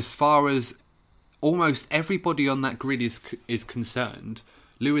as far as almost everybody on that grid is concerned,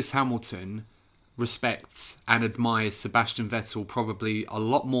 Lewis Hamilton respects and admires Sebastian Vettel probably a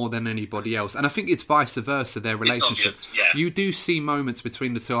lot more than anybody else. And I think it's vice versa, their relationship. Yeah. You do see moments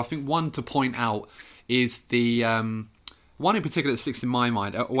between the two. I think one to point out is the... one in particular that sticks in my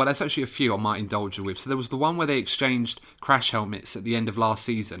mind. Well, there's actually a few I might indulge you with. So there was the one where they exchanged crash helmets at the end of last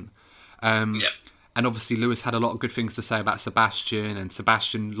season. And obviously Lewis had a lot of good things to say about Sebastian, and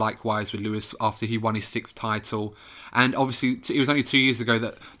Sebastian likewise with Lewis after he won his 6th title. And obviously it was only 2 years ago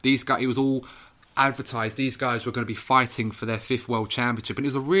that these guys, it was all advertised, these guys were going to be fighting for their 5th world championship. And it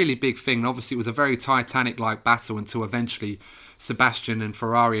was a really big thing. And obviously it was a very Titanic-like battle until eventually Sebastian and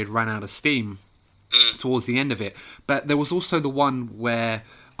Ferrari had ran out of steam towards the end of it. But there was also the one where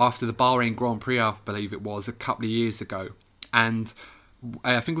after the Bahrain Grand Prix, I believe it was, a couple of years ago, and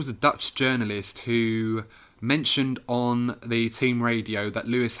I think it was a Dutch journalist who mentioned on the team radio that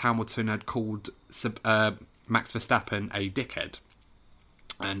Lewis Hamilton had called Max Verstappen a dickhead.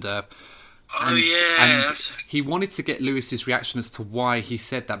 And he wanted to get Lewis's reaction as to why he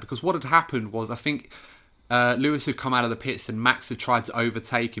said that, because what had happened was, I think Lewis had come out of the pits and Max had tried to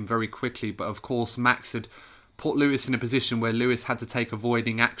overtake him very quickly, but of course Max had put Lewis in a position where Lewis had to take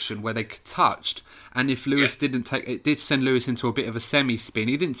avoiding action where they touched, and if Lewis didn't take it, did send Lewis into a bit of a semi-spin.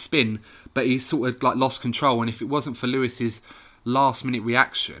 He didn't spin, but he sort of like lost control, and if it wasn't for Lewis's last minute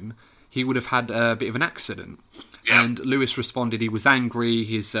reaction, he would have had a bit of an accident. And Lewis responded, he was angry,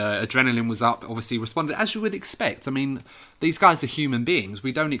 his adrenaline was up, obviously he responded as you would expect. I mean, these guys are human beings.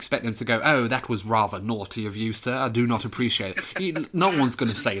 We don't expect them to go, "Oh, that was rather naughty of you, sir, I do not appreciate it." No one's going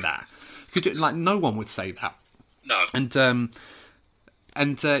to say that. No one would say that. No.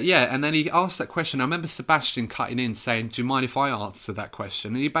 And then he asked that question. I remember Sebastian cutting in saying, "Do you mind if I answer that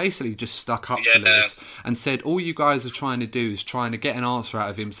question?" And he basically just stuck up for Lewis and said, all you guys are trying to do is trying to get an answer out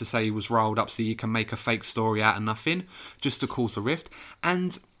of him to say he was rolled up so you can make a fake story out of nothing, just to cause a rift.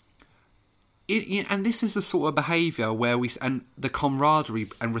 And this is the sort of behaviour where and the camaraderie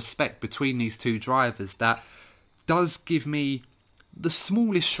and respect between these two drivers that does give me the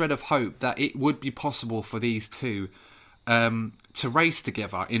smallest shred of hope that it would be possible for these two to race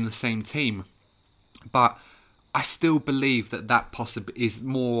together in the same team. But I still believe that possibly is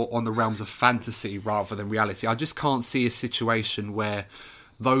more on the realms of fantasy rather than reality. I just can't see a situation where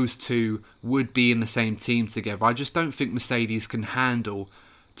those two would be in the same team together. I just don't think Mercedes can handle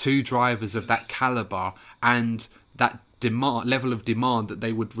two drivers of that calibre and that level of demand that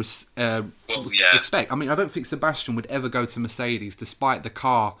they would expect. I mean, I don't think Sebastian would ever go to Mercedes, despite the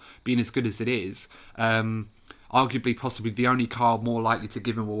car being as good as it is. Arguably, possibly the only car more likely to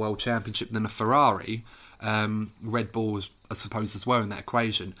give him a world championship than a Ferrari. Red Bull, I suppose, as well in that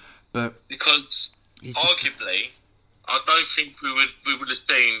equation. But because arguably, I don't think we would have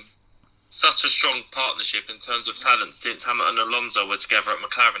seen such a strong partnership in terms of talent since Hamilton and Alonso were together at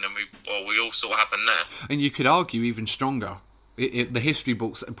McLaren, and we all saw what happened there. And you could argue even stronger. The history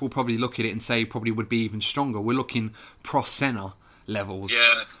books will probably look at it and say probably would be even stronger. We're looking Pro-Senna levels.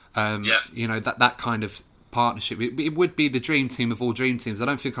 You know, that kind of partnership. It would be the dream team of all dream teams. I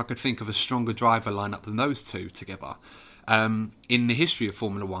don't think I could think of a stronger driver lineup than those two together. In the history of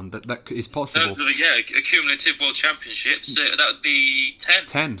Formula One, that is possible. Cumulative world championships, that would be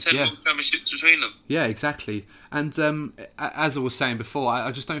 10 world championships between them. Yeah, exactly. And as I was saying before,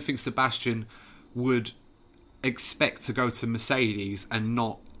 I just don't think Sebastian would expect to go to Mercedes and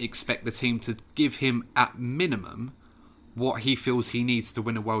not expect the team to give him, at minimum, what he feels he needs to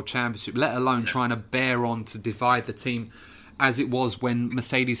win a world championship, let alone trying to bear on to divide the team as it was when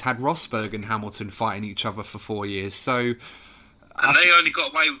Mercedes had Rosberg and Hamilton fighting each other for 4 years. So, and they only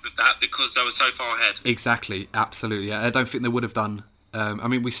got away with that because they were so far ahead. Exactly, absolutely. I don't think they would have done. I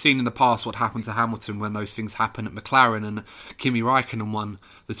mean, we've seen in the past what happened to Hamilton when those things happened at McLaren, and Kimi Raikkonen won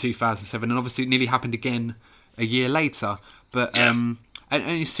the 2007, and obviously it nearly happened again a year later. But and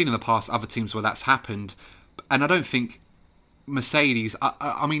you've seen in the past other teams where that's happened, and I don't think Mercedes,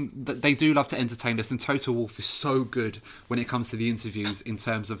 I mean, they do love to entertain us, and Toto Wolff is so good when it comes to the interviews in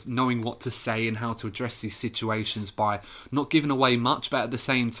terms of knowing what to say and how to address these situations by not giving away much, but at the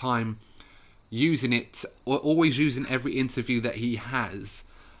same time using it, or always using every interview that he has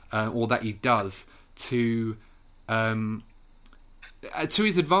or that he does to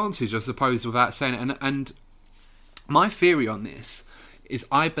his advantage, I suppose, without saying it. And my theory on this is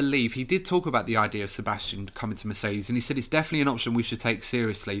I believe he did talk about the idea of Sebastian coming to Mercedes, and he said it's definitely an option we should take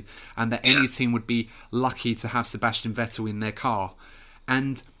seriously, and that any team would be lucky to have Sebastian Vettel in their car.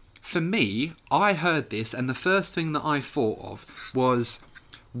 And for me, I heard this, and the first thing that I thought of was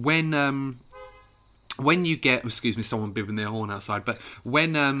when you get, excuse me, someone bibbing their horn outside, but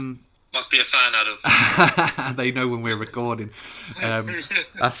when Must be a fan, Adam. They know when we're recording.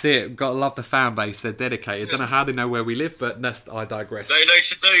 That's it. Got to love the fan base. They're dedicated. Don't know how they know where we live, but I digress. No, you know you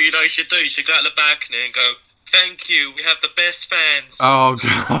should do. You should go out the balcony and go, "Thank you, we have the best fans." Oh,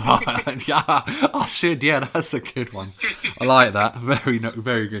 God. Yeah. Oh, shit, yeah, that's a good one. I like that.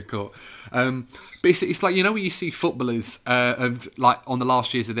 Very good call. But it's like, you know, when you see footballers like on the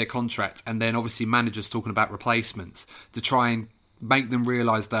last years of their contract, and then obviously managers talking about replacements to try and make them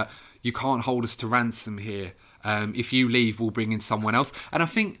realise that you can't hold us to ransom here. If you leave, we'll bring in someone else. And I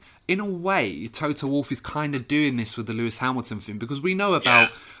think, in a way, Toto Wolff is kind of doing this with the Lewis Hamilton thing, because we know about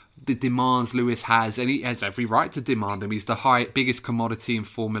the demands Lewis has, and he has every right to demand them. He's the biggest commodity in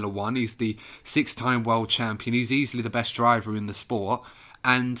Formula One. He's the 6-time world champion. He's easily the best driver in the sport.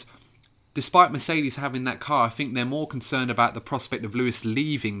 And despite Mercedes having that car, I think they're more concerned about the prospect of Lewis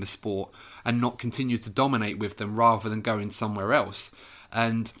leaving the sport and not continue to dominate with them rather than going somewhere else.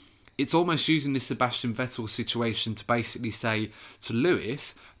 And it's almost using this Sebastian Vettel situation to basically say to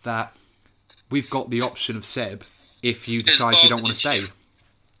Lewis that we've got the option of Seb if you decide you don't want to stay.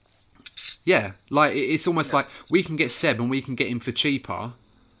 Yeah, like it's almost like we can get Seb and we can get him for cheaper.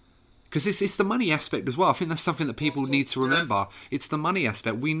 Because it's the money aspect as well. I think that's something that people need to remember. It's the money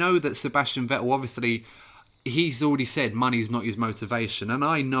aspect. We know that Sebastian Vettel, obviously, he's already said money's not his motivation. And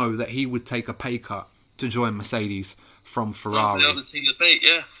I know that he would take a pay cut to join Mercedes from Ferrari. The other thing to beat,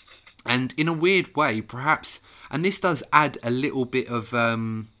 yeah. And in a weird way, perhaps, and this does add a little bit of,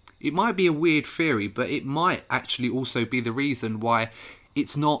 it might be a weird theory, but it might actually also be the reason why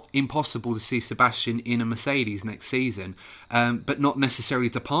it's not impossible to see Sebastian in a Mercedes next season, but not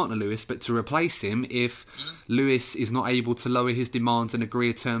necessarily to partner Lewis, but to replace him if Lewis is not able to lower his demands and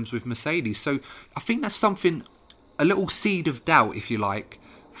agree terms with Mercedes. So I think that's something, a little seed of doubt, if you like,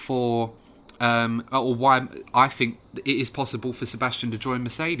 for or why I think it is possible for Sebastian to join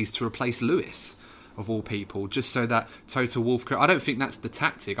Mercedes to replace Lewis, of all people, just so that Toto Wolff... I don't think that's the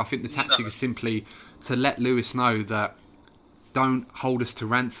tactic. I think the tactic is simply to let Lewis know that don't hold us to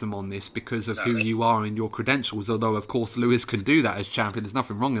ransom on this because of who you are and your credentials, although of course Lewis can do that as champion. There's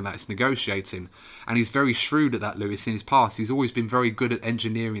nothing wrong in that. It's negotiating, and he's very shrewd at that, Lewis, in his past. He's always been very good at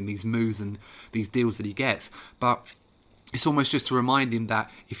engineering these moves and these deals that he gets, but it's almost just to remind him that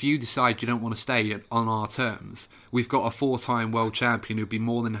if you decide you don't want to stay on our terms, we've got a 4-time world champion who'd be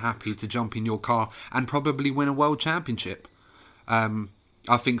more than happy to jump in your car and probably win a world championship. I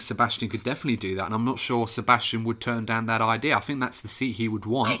think Sebastian could definitely do that, and I'm not sure Sebastian would turn down that idea. I think that's the seat he would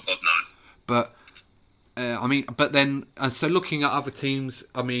want. Oh, God, no. But so looking at other teams,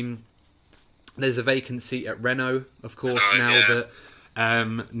 I mean, there's a vacant seat at Renault, of course, now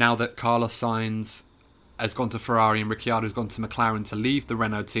that Carlos Sainz has gone to Ferrari and Ricciardo has gone to McLaren to leave the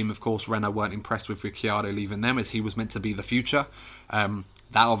Renault team. Of course, Renault weren't impressed with Ricciardo leaving them, as he was meant to be the future.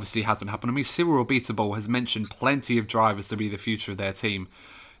 That obviously hasn't happened. I mean, Cyril Abiteboul has mentioned plenty of drivers to be the future of their team.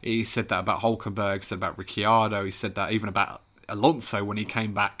 He said that about Hülkenberg, said about Ricciardo, he said that even about Alonso when he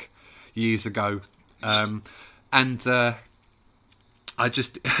came back years ago. It's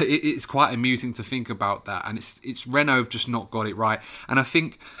quite amusing to think about that. And it's Renault have just not got it right. And I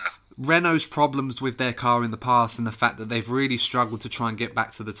think Renault's problems with their car in the past and the fact that they've really struggled to try and get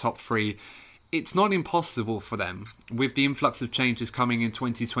back to the top 3, it's not impossible for them. With the influx of changes coming in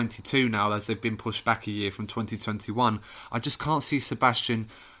 2022 now, as they've been pushed back a year from 2021, I just can't see Sebastian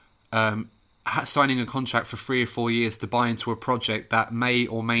signing a contract for 3 or 4 years to buy into a project that may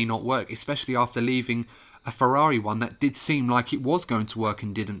or may not work, especially after leaving a Ferrari one that did seem like it was going to work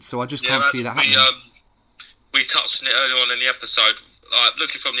and didn't. So I just can't see that happening. We touched on it earlier on in the episode.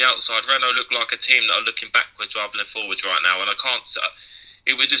 Looking from the outside, Renault look like a team that are looking backwards rather than forwards right now, and I can't...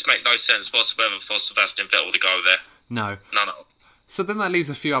 It would just make no sense whatsoever for Sebastian Vettel to go there. No. None at all. So then that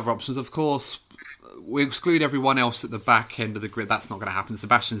leaves a few other options. Of course, we exclude everyone else at the back end of the grid. That's not going to happen.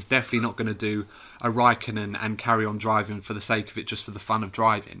 Sebastian's definitely not going to do a Raikkonen and carry on driving for the sake of it, just for the fun of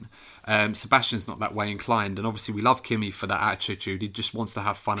driving. Sebastian's not that way inclined, and obviously we love Kimi for that attitude. He just wants to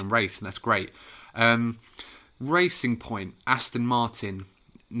have fun and race, and that's great. Racing Point, Aston Martin.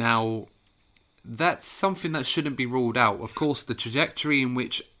 Now, that's something that shouldn't be ruled out. Of course, the trajectory in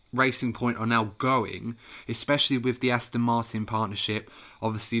which Racing Point are now going, especially with the Aston Martin partnership,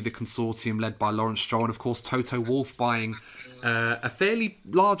 obviously the consortium led by Lawrence Stroll, and of course Toto Wolff buying a fairly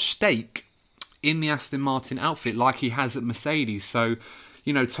large stake in the Aston Martin outfit like he has at Mercedes. So,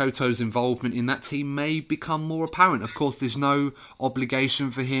 you know, Toto's involvement in that team may become more apparent. Of course, there's no obligation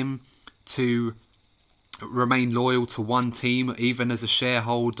for him to remain loyal to one team, even as a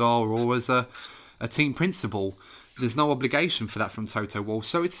shareholder or as a team principal. There's no obligation for that from Toto Wolff.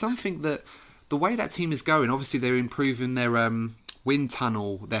 So it's something that the way that team is going, obviously they're improving their wind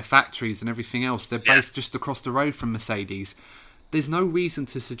tunnel, their factories and everything else. They're based just across the road from Mercedes. There's no reason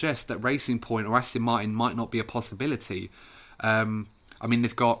to suggest that Racing Point or Aston Martin might not be a possibility. I mean,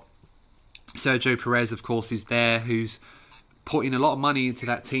 they've got Sergio Perez, of course, who's there, who's putting a lot of money into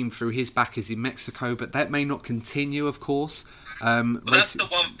that team through his backers in Mexico, but that may not continue, of course. But that's the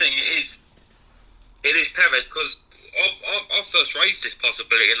one thing, it is Perez, because I first raised this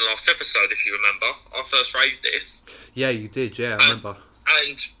possibility in the last episode, if you remember. I first raised this. Yeah, you did, I remember.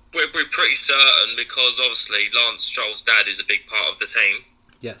 And we're pretty certain, because obviously Lance Stroll's dad is a big part of the team.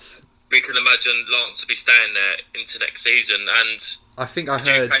 Yes. We can imagine Lance to be staying there into next season, and I think I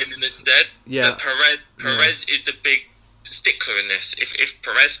heard... him instead. Yeah. Perez is the big stickler in this. If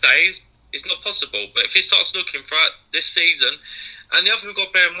Perez stays, it's not possible. But if he starts looking throughout this season, and the other thing we've got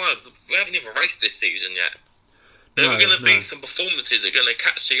to bear in mind, we haven't even raced this season yet. There are going to be some performances that are going to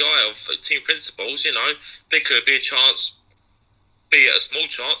catch the eye of team principals. You know, there could be a chance, be it a small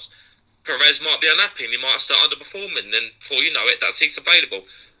chance, Perez might be unhappy and he might start underperforming. Then before you know it, that seat's available.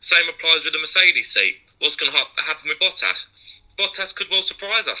 Same applies with the Mercedes seat. What's going to happen with Bottas? Bottas could well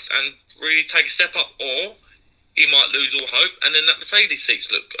surprise us and really take a step up, or he might lose all hope, and then that Mercedes seat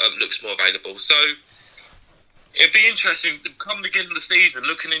looks more available. So it'd be interesting, come the beginning of the season,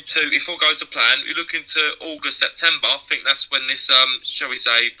 looking into, if all goes to plan, we look into August, September. I think that's when this, shall we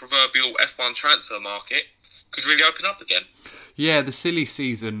say, proverbial F1 transfer market could really open up again. Yeah, the silly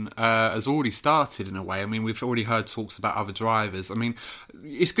season has already started in a way. I mean, we've already heard talks about other drivers. I mean,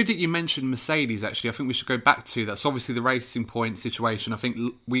 it's good that you mentioned Mercedes, actually. I think we should go back to that. So obviously the Racing Point situation, I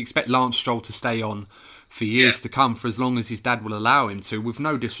think we expect Lance Stroll to stay on for years to come, for as long as his dad will allow him to. With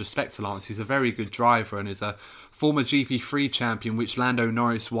no disrespect to Lance, he's a very good driver and is a former GP3 champion, which Lando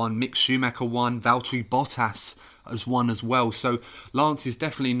Norris won, Mick Schumacher won, Valtteri Bottas has won as well. So Lance is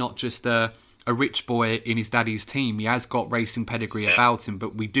definitely not just a rich boy in his daddy's team. He has got racing pedigree about him,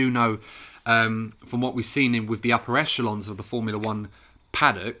 but we do know from what we've seen with the upper echelons of the Formula One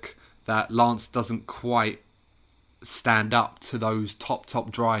paddock that Lance doesn't quite stand up to those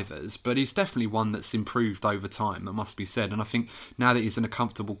top drivers, but he's definitely one that's improved over time, that must be said. And I think now that he's in a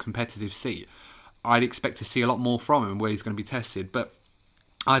comfortable competitive seat, I'd expect to see a lot more from him where he's going to be tested. But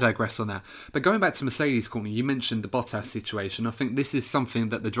I digress on that. But going back to Mercedes, Courtney, you mentioned the Bottas situation. I think this is something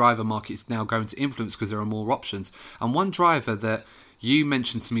that the driver market is now going to influence because there are more options. And one driver that you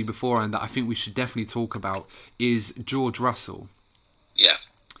mentioned to me before and that I think we should definitely talk about is George Russell. Yeah.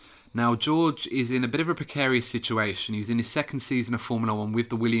 Now, George is in a bit of a precarious situation. He's in his second season of Formula One with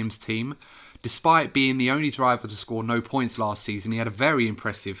the Williams team. Despite being the only driver to score no points last season, he had a very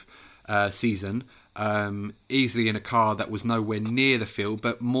impressive season. Easily in a car that was nowhere near the field,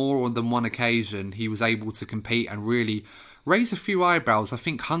 but more than one occasion he was able to compete and really raise a few eyebrows. I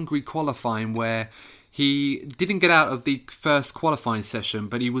think Hungary qualifying, where he didn't get out of the first qualifying session,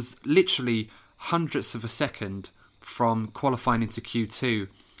 but he was literally hundredths of a second from qualifying into Q2.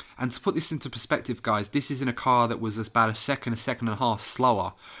 And to put this into perspective, guys, this is in a car that was about a second and a half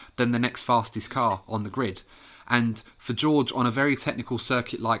slower than the next fastest car on the grid. And for George, on a very technical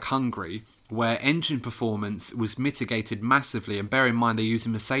circuit like Hungary, where engine performance was mitigated massively, and bear in mind they're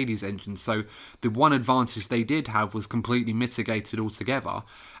using Mercedes engines, so the one advantage they did have was completely mitigated altogether.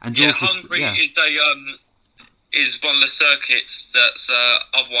 And George Hungary is one of the circuits that's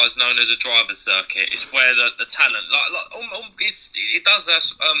otherwise known as a driver's circuit. It's where the talent, it does have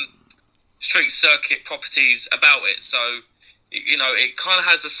street circuit properties about it. So, you know, it kind of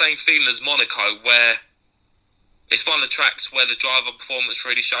has the same feeling as Monaco, where it's one of the tracks where the driver performance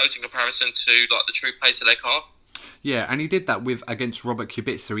really shows in comparison to like the true pace of their car. Yeah, and he did that against Robert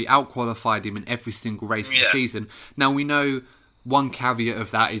Kubica. He out-qualified him in every single race of the season. Now, we know one caveat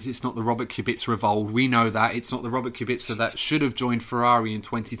of that is it's not the Robert Kubica of old. We know that. It's not the Robert Kubica that should have joined Ferrari in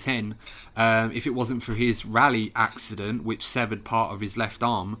 2010 if it wasn't for his rally accident, which severed part of his left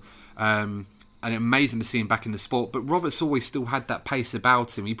arm. And amazing to see him back in the sport. But Robert's always still had that pace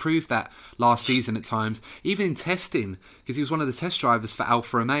about him. He proved that last season at times, even in testing, because he was one of the test drivers for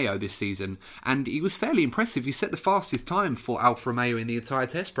Alfa Romeo this season. And he was fairly impressive. He set the fastest time for Alfa Romeo in the entire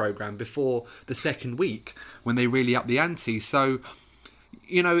test programme before the second week, when they really upped the ante. So,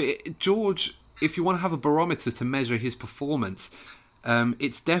 you know, George, if you want to have a barometer to measure his performance,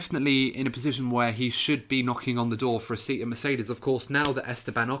 it's definitely in a position where he should be knocking on the door for a seat at Mercedes. Of course, now that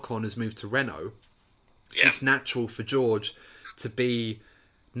Esteban Ocon has moved to Renault, it's natural for George to be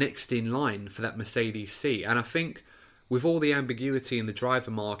next in line for that Mercedes seat. And I think with all the ambiguity in the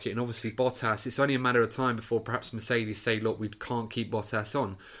driver market, and obviously Bottas, it's only a matter of time before perhaps Mercedes say, look, we can't keep Bottas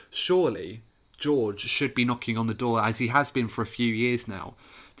on. Surely George should be knocking on the door, as he has been for a few years now,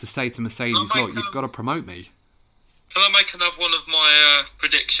 to say to Mercedes, look, you've got to promote me. Can I make another one of my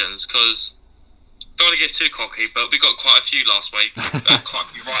predictions? Because don't want to get too cocky, but we got quite a few last week. Quite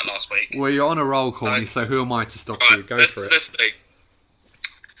a few right last week. Well, you're on a roll, Corny, so who am I to stop you? Go for it. Let's see.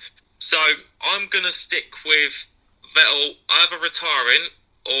 So, I'm going to stick with Vettel either retiring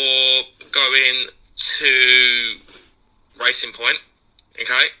or going to Racing Point.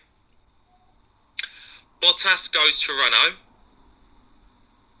 Okay? Bottas goes to Renault.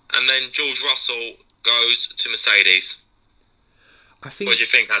 And then George Russell goes to Mercedes. What do you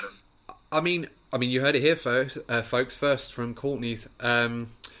think, Adam? I mean, you heard it here, folks. First from Courtney's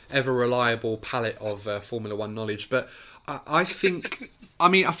ever reliable palette of Formula One knowledge. But I think, I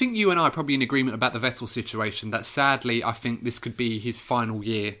think you and I are probably in agreement about the Vettel situation. That sadly, I think this could be his final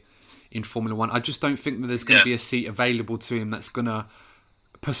year in Formula One. I just don't think that there's going to be a seat available to him that's going to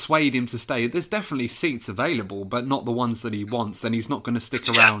persuade him to stay. There's definitely seats available, but not the ones that he wants, and he's not going to stick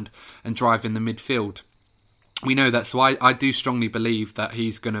around and drive in the midfield. We know that, so I do strongly believe that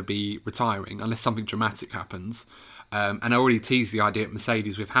he's going to be retiring unless something dramatic happens. And I already teased the idea at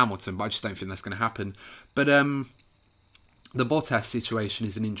Mercedes with Hamilton, but I just don't think that's going to happen. But the Bottas situation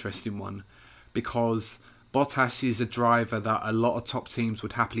is an interesting one, because Bottas is a driver that a lot of top teams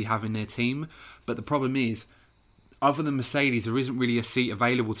would happily have in their team, but the problem is, other than Mercedes, there isn't really a seat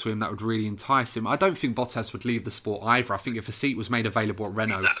available to him that would really entice him. I don't think Bottas would leave the sport either. I think if a seat was made available at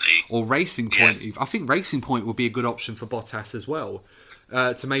Renault or Racing Point, I think Racing Point would be a good option for Bottas as well,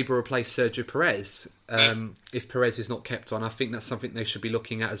 to maybe replace Sergio Perez. If Perez is not kept on, I think that's something they should be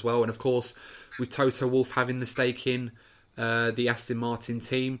looking at as well. And of course, with Toto Wolff having the stake in the Aston Martin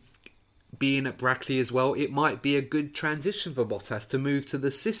team, being at Brackley as well, it might be a good transition for Bottas to move to the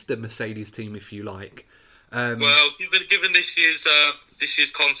sister Mercedes team, if you like. Well, given this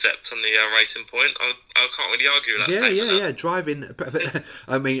year's concept on the Racing Point, I can't really argue with that. Yeah. Driving,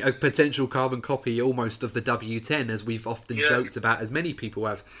 a potential carbon copy almost of the W10, as we've often joked about, as many people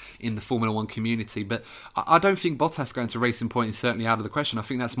have in the Formula One community. But I don't think Bottas going to Racing Point is certainly out of the question. I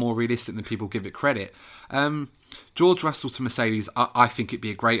think that's more realistic than people give it credit. George Russell to Mercedes, I think it'd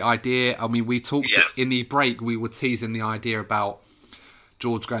be a great idea. I mean, we talked in the break, we were teasing the idea about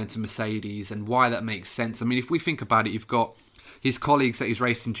George going to Mercedes and why that makes sense. I mean, if we think about it, you've got his colleagues that he's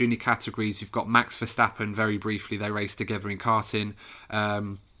raced in junior categories. You've got Max Verstappen, very briefly, they raced together in karting.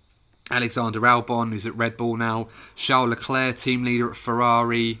 Alexander Albon, who's at Red Bull now. Charles Leclerc, team leader at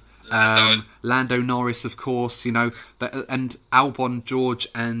Ferrari. Lando Norris, of course, and Albon, George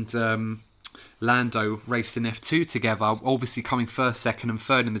and Lando raced in F2 together, obviously coming first, second and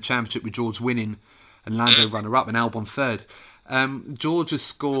third in the championship, with George winning and Lando runner-up and Albon third. George has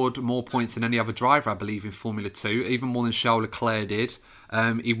scored more points than any other driver, I believe, in Formula 2, even more than Charles Leclerc did.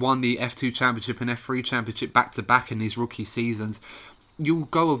 He won the F2 Championship and F3 Championship back-to-back in his rookie seasons. You'll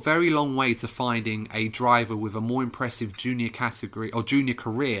go a very long way to finding a driver with a more impressive junior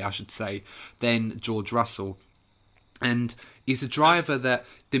career, I should say, than George Russell. And he's a driver that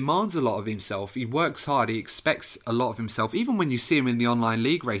demands a lot of himself. He works hard. He expects a lot of himself. Even when you see him in the online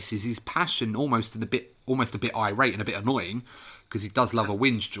league races, his passion almost a bit irate and a bit annoying, because he does love a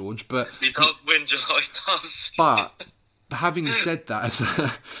whinge, George. But he does whinge, he does. But having said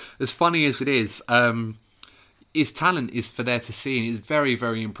that, as funny as it is, his talent is for there to see, and it's very,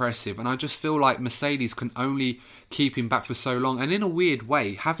 very impressive. And I just feel like Mercedes can only keep him back for so long. And in a weird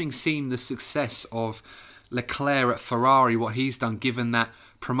way, having seen the success of Leclerc at Ferrari, what he's done, given that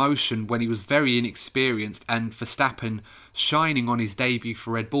promotion when he was very inexperienced, and Verstappen shining on his debut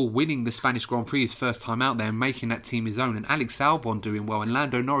for Red Bull, winning the Spanish Grand Prix his first time out there and making that team his own, and Alex Albon doing well, and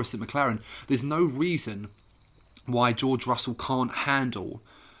Lando Norris at McLaren, there's no reason why George Russell can't handle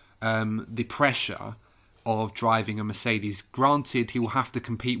the pressure of driving a Mercedes. Granted, he will have to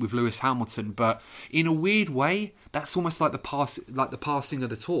compete with Lewis Hamilton, but in a weird way, that's almost like the passing of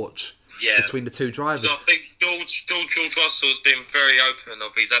the torch between the two drivers. So I think George Russell has been very open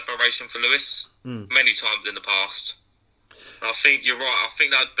of his admiration for Lewis many times in the past. I think you're right. I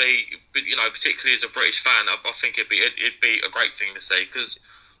think that'd be, particularly as a British fan, I think it'd be a great thing to see, because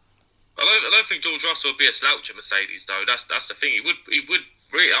I don't think George Russell would be a slouch at Mercedes, though. That's the thing. He would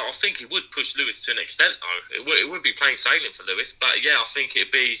really. I think he would push Lewis to an extent, though. It would be plain sailing for Lewis, but I think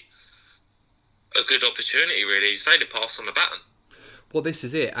it'd be a good opportunity. Really, he's laid a pass on the baton. Well, this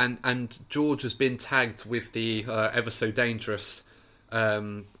is it, and George has been tagged with the ever so dangerous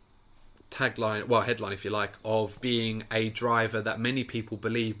headline, if you like, of being a driver that many people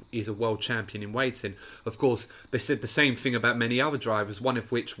believe is a world champion in waiting. Of course, they said the same thing about many other drivers, one of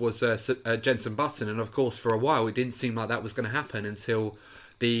which was Jenson Button, and of course, for a while, it didn't seem like that was going to happen until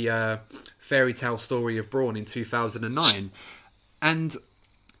the fairy tale story of Brawn in 2009. And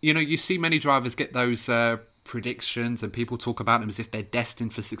you see many drivers get those predictions and people talk about them as if they're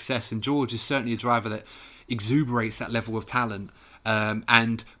destined for success. And George is certainly a driver that exuberates that level of talent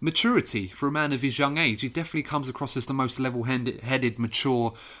and maturity for a man of his young age. He definitely comes across as the most level-headed,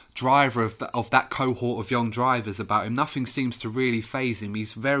 mature driver of that cohort of young drivers about him. Nothing seems to really faze him.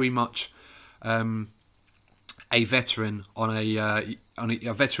 He's very much a veteran on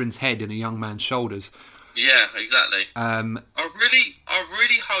a veteran's head and a young man's shoulders. Yeah, exactly. I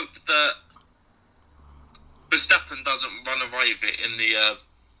really hope that Verstappen doesn't run away with it in the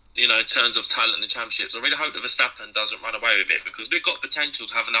in terms of talent in the championships. I really hope that Verstappen doesn't run away with it, because we've got potential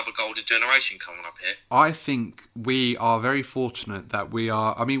to have another golden generation coming up here. I think we are very fortunate that we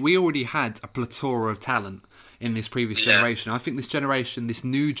already had a plethora of talent in this previous generation. I think this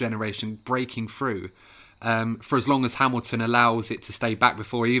new generation breaking through, for as long as Hamilton allows it to stay back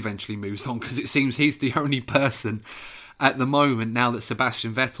before he eventually moves on, because it seems he's the only person at the moment, now that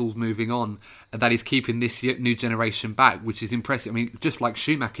Sebastian Vettel's moving on, that is keeping this new generation back, which is impressive. I mean, just like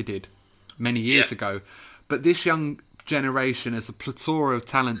Schumacher did many years ago. But this young generation has a plethora of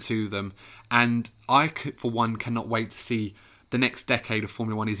talent to them, and I, for one, cannot wait to see the next decade of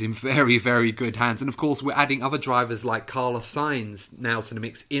Formula One is in very, very good hands. And of course, we're adding other drivers like Carlos Sainz now to the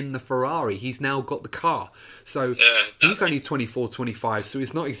mix in the Ferrari. He's now got the car. So he's only 24, 25, so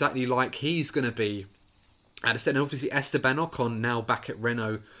it's not exactly like he's going to be at a step. And obviously, Esteban Ocon now back at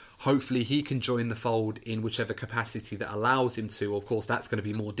Renault. Hopefully, he can join the fold in whichever capacity that allows him to. Of course, that's going to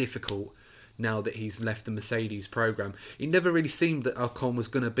be more difficult now that he's left the Mercedes program. It never really seemed that Ocon was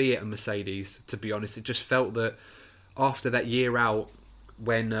going to be at a Mercedes, to be honest. It just felt that after that year out,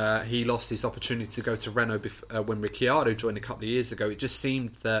 when he lost his opportunity to go to Renault when Ricciardo joined a couple of years ago, it just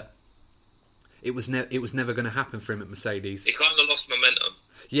seemed that it was never going to happen for him at Mercedes. He kind of lost momentum.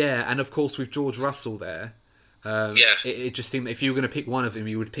 Yeah, and of course with George Russell there, it just seemed if you were going to pick one of them,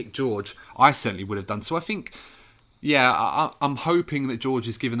 you would pick George. I certainly would have done. So I think, I'm hoping that George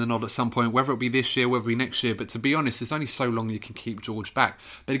is given the nod at some point, whether it be this year, whether it be next year. But to be honest, there's only so long you can keep George back.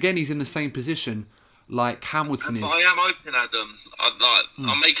 But again, he's in the same position like Hamilton is. I am hoping, Adam.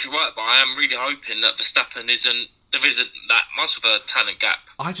 I'll make you right, but I am really hoping that Verstappen there isn't that much of a talent gap.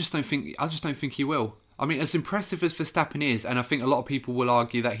 I just don't think he will. I mean, as impressive as Verstappen is, and I think a lot of people will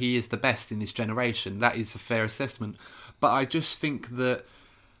argue that he is the best in this generation, that is a fair assessment. But I just think that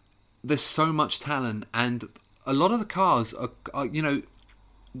there's so much talent, and a lot of the cars are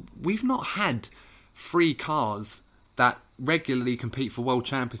we've not had three cars that regularly compete for world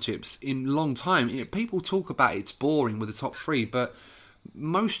championships in a long time. People talk about it's boring with the top three, but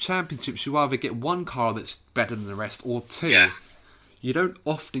most championships you either get one car that's better than the rest or two. Yeah. You don't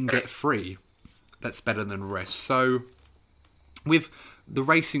often get three that's better than the rest. So with the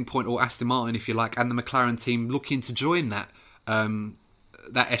Racing Point, or Aston Martin if you like, and the McLaren team looking to join that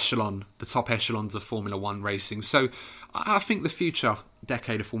echelon, the top echelons of Formula One racing. So I think the future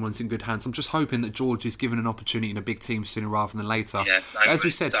decade of Formula One's in good hands. I'm just hoping that George is given an opportunity in a big team sooner rather than later. Yeah, as we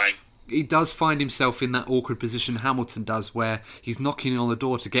said, he does find himself in that awkward position Hamilton does, where he's knocking on the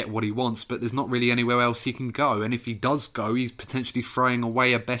door to get what he wants, but there's not really anywhere else he can go. And if he does go, he's potentially throwing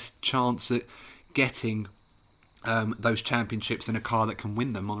away a best chance at getting those championships in a car that can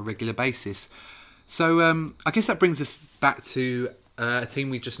win them on a regular basis. So I guess that brings us back to a team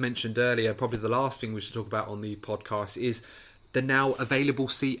we just mentioned earlier. Probably the last thing we should talk about on the podcast is the now available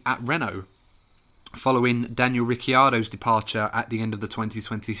seat at Renault, following Daniel Ricciardo's departure at the end of the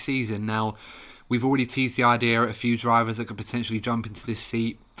 2020 season. Now, we've already teased the idea at a few drivers that could potentially jump into this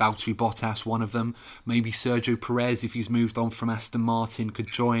seat. Valtteri Bottas, one of them. Maybe Sergio Perez, if he's moved on from Aston Martin, could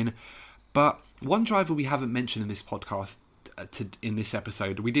join. But one driver we haven't mentioned in this podcast, in this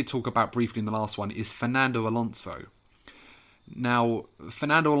episode, we did talk about briefly in the last one, is Fernando Alonso. Now,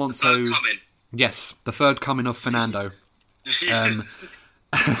 Fernando Alonso... Yes, the third coming of Fernando.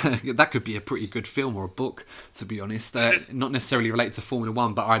 That could be a pretty good film or a book, to be honest. Not necessarily related to Formula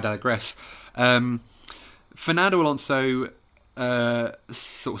One, but I digress. Fernando Alonso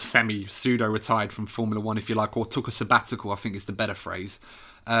sort of pseudo-retired from Formula One, if you like, or took a sabbatical, I think is the better phrase,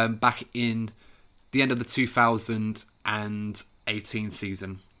 back in the end of the 2018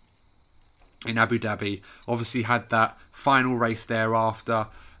 season in Abu Dhabi. Obviously had that final race there after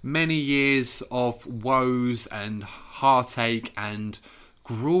many years of woes and heartache and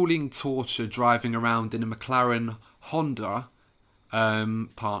grueling torture driving around in a McLaren Honda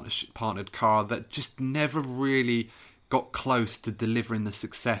partnered car that just never really got close to delivering the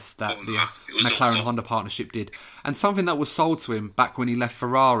success that the McLaren Honda partnership did. And something that was sold to him back when he left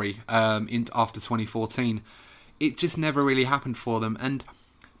Ferrari after 2014, it just never really happened for them. And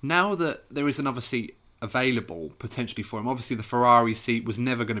now that there is another seat available potentially for him. Obviously, the Ferrari seat was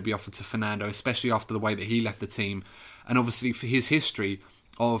never going to be offered to Fernando, especially after the way that he left the team. And obviously, for his history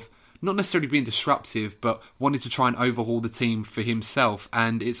of not necessarily being disruptive, but wanted to try and overhaul the team for himself.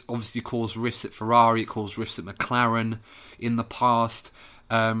 And it's obviously caused rifts at Ferrari, it caused rifts at McLaren in the past.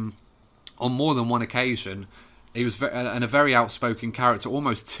 On more than one occasion, he was a very outspoken character,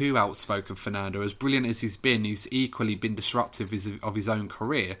 almost too outspoken, Fernando. As brilliant as he's equally been disruptive of his own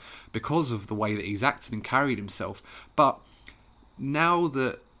career because of the way that he's acted and carried himself. But now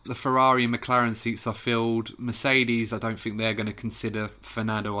that the Ferrari and McLaren seats are filled, Mercedes, I don't think they're going to consider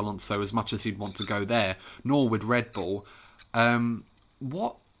Fernando Alonso as much as he'd want to go there, nor would Red Bull.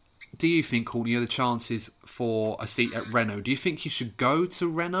 What do you think, Courtney, are the chances for a seat at Renault? Do you think he should go to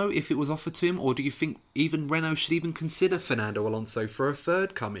Renault if it was offered to him, or do you think even Renault should even consider Fernando Alonso for a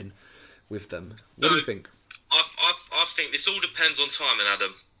third coming with them? What do you think? I think this all depends on timing,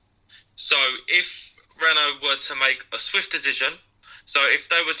 Adam. So if Renault were to make a swift decision, so if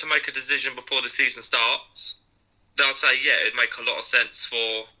they were to make a decision before the season starts, then I'd say, yeah, it'd make a lot of sense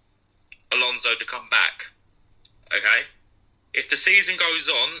for Alonso to come back. Okay? If the season goes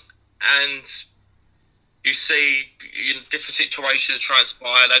on and you see different situations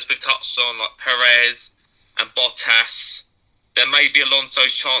transpire, as we've touched on, like Perez and Bottas, then maybe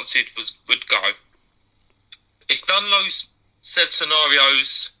Alonso's chances would go. If none of those said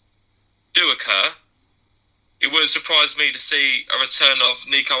scenarios do occur, it wouldn't surprise me to see a return of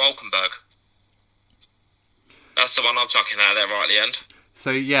Nico Hülkenberg. That's the one I'm chucking out there right at the end. So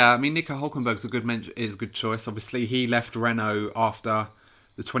yeah, I mean, Nico Hülkenberg's is a good choice. Obviously, he left Renault after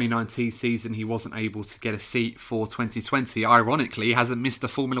the 2019 season. He wasn't able to get a seat for 2020. Ironically, he hasn't missed a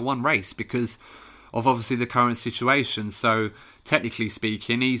Formula One race because of obviously the current situation. So technically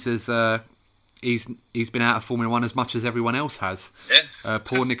speaking, he's been out of Formula One as much as everyone else has. Yeah.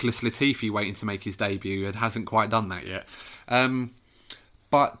 Poor Nicholas Latifi waiting to make his debut and hasn't quite done that yet.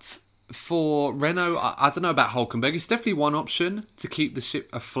 But for Renault, I don't know about Hülkenberg. It's definitely one option to keep the ship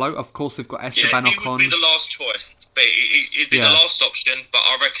afloat. Of course, they've got Esteban Ocon. He would be the last choice. But he'd be the last option. But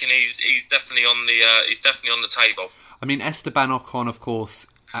I reckon he's definitely on the table. I mean, Esteban Ocon, of course,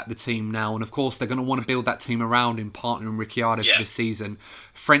 at the team now, and of course they're going to want to build that team around him, partnering Ricciardo for this season.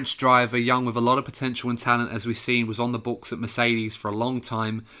 French driver, young with a lot of potential and talent, as we've seen, was on the books at Mercedes for a long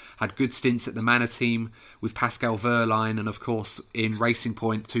time, had good stints at the Manor team with Pascal Wehrlein, and of course in Racing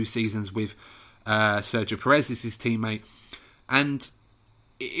Point 2 seasons with Sergio Perez as his teammate. And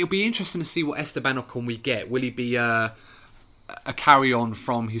it'll be interesting to see what Esteban Ocon we get. Will he be a carry-on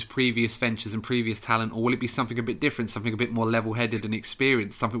from his previous ventures and previous talent, or will it be something a bit different, something a bit more level-headed and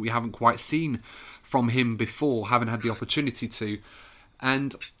experienced, something we haven't quite seen from him before, haven't had the opportunity to?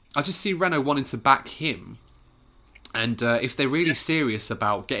 And I just see Renault wanting to back him, and if they're really serious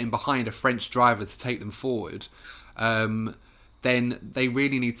about getting behind a French driver to take them forward, then they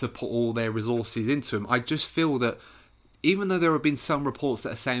really need to put all their resources into him. I just feel that even though there have been some reports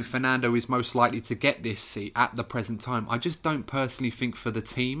that are saying Fernando is most likely to get this seat at the present time, I just don't personally think for the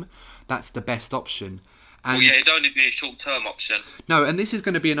team that's the best option. And it'd only be a short-term option. No, and this is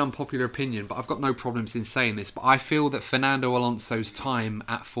going to be an unpopular opinion, but I've got no problems in saying this, but I feel that Fernando Alonso's time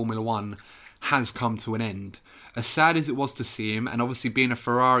at Formula One has come to an end. As sad as it was to see him, and obviously being a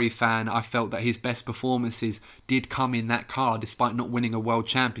Ferrari fan, I felt that his best performances did come in that car, despite not winning a world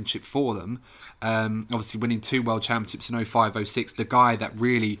championship for them. Obviously winning 2 world championships in 05, 06, the guy that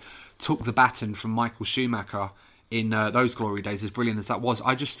really took the baton from Michael Schumacher in those glory days, as brilliant as that was.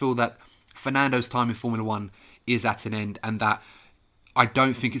 I just feel that Fernando's time in Formula One is at an end, and that I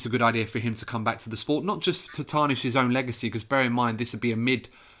don't think it's a good idea for him to come back to the sport, not just to tarnish his own legacy, because bear in mind, this would be a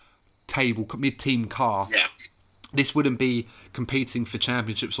mid-team car. Yeah. This wouldn't be competing for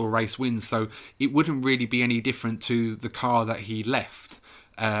championships or race wins, so it wouldn't really be any different to the car that he left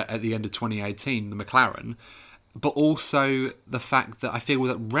at the end of 2018, the McLaren. But also the fact that I feel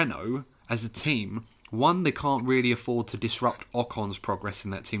that Renault, as a team, one, they can't really afford to disrupt Ocon's progress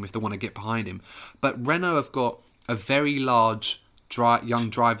in that team if they want to get behind him. But Renault have got a very large young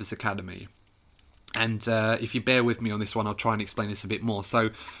drivers' academy. And if you bear with me on this one, I'll try and explain this a bit more. So,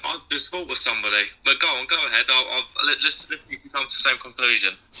 I just thought with somebody, but go ahead. Let's come to the same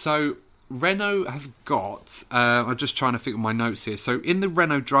conclusion. So Renault have got. I'm just trying to think of my notes here. So in the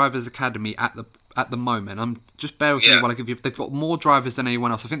Renault Drivers Academy at the moment, I'm just bear with me while I give you. They've got more drivers than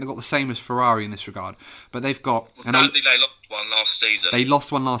anyone else. I think they've got the same as Ferrari in this regard, but they've got. Apparently, they lost one last season. They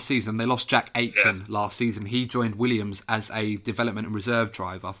lost one last season. They lost Jack Aitken last season. He joined Williams as a development and reserve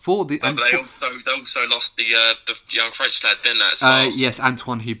driver for the. But they also lost the young French lad, didn't they? As well? Yes,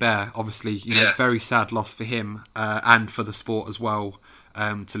 Antoine Hubert. Obviously, very sad loss for him and for the sport as well.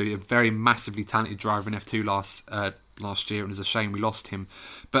 to lose. A very massively talented driver in F2 last year, and it's a shame we lost him.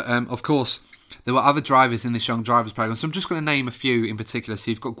 But of course, there were other drivers in this young drivers program, so I'm just going to name a few in particular.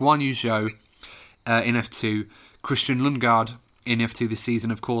 So you've got Guan Yu Zhou in F2, Christian Lundgaard in F2 this season,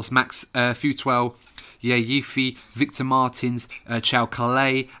 of course, Max Futuel, Ye Yifi, Victor Martins, Chao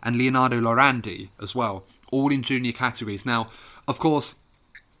Calais, and Leonardo Lorandi as well, all in junior categories. Now, of course,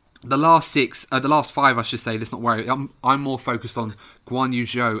 the last five, I should say, let's not worry. I'm more focused on Guan Yu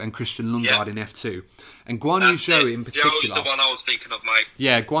Zhou and Christian Lundgaard in F2. And Guan Yu Zhou in particular... Zhou's the one I was thinking of, mate.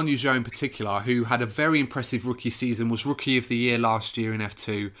 Yeah, Guan Yu Zhou in particular, who had a very impressive rookie season, was Rookie of the Year last year in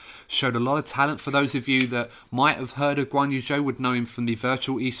F2, showed a lot of talent. For those of you that might have heard of Guan Yu Zhou, would know him from the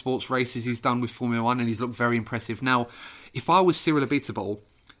virtual esports races he's done with Formula 1, and he's looked very impressive. Now, if I was Cyril Abiteboul,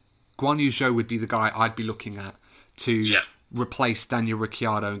 Guan Yu Zhou would be the guy I'd be looking at to replace Daniel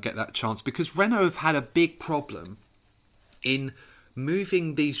Ricciardo and get that chance, because Renault have had a big problem in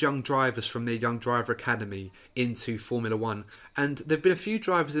moving these young drivers from their young driver academy into Formula 1. And there have been a few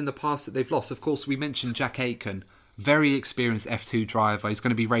drivers in the past that they've lost. Of course, we mentioned Jack Aitken, very experienced F2 driver. He's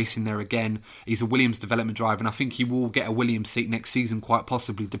going to be racing there again. He's a Williams development driver, and I think he will get a Williams seat next season, quite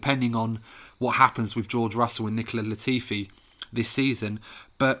possibly, depending on what happens with George Russell and Nicola Latifi this season.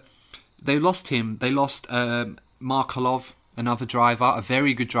 But they lost him. They lost Markelov, another driver, a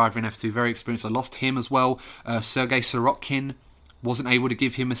very good driver in F2, very experienced. I lost him as well. Sergei Sorokin, wasn't able to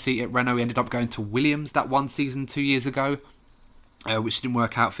give him a seat at Renault. He ended up going to Williams that one season 2 years ago, which didn't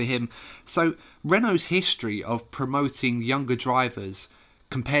work out for him. So Renault's history of promoting younger drivers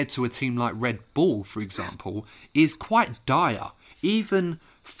compared to a team like Red Bull, for example, is quite dire. Even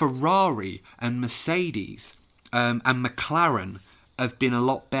Ferrari and Mercedes and McLaren have been a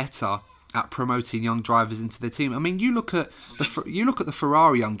lot better at promoting young drivers into their team. I mean, you look at the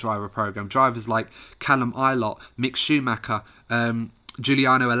Ferrari young driver program. Drivers like Callum Ilott, Mick Schumacher,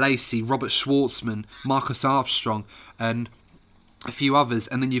 Giuliano Alesi, Robert Schwartzman, Marcus Armstrong, and a few others.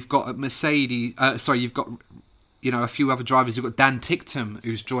 And then you've got Mercedes. You've got a few other drivers. You've got Dan Ticktum,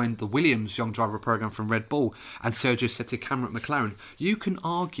 who's joined the Williams young driver program from Red Bull, and Sergio Sette-Câmara at McLaren. You can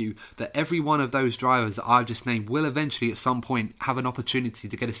argue that every one of those drivers that I've just named will eventually at some point have an opportunity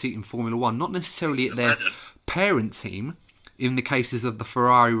to get a seat in Formula 1, not necessarily at their parent team, in the cases of the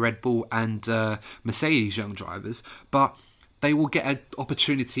Ferrari, Red Bull and Mercedes young drivers, but they will get an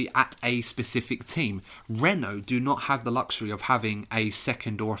opportunity at a specific team. Renault do not have the luxury of having a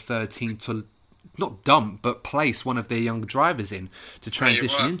second or a third team to not dump, but place one of their young drivers in to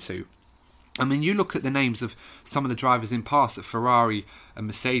transition into. I mean, you look at the names of some of the drivers in past at Ferrari and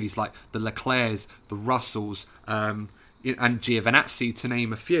Mercedes, like the Leclercs, the Russells, and Giovinazzi, to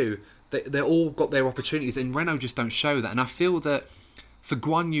name a few. They all got their opportunities, and Renault just don't show that. And I feel that for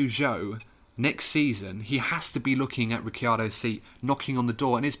Guan Yu Zhou, next season, he has to be looking at Ricciardo's seat, knocking on the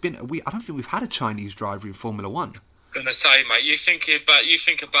door. And I don't think we've had a Chinese driver in Formula 1. I'm gonna say, mate, you think about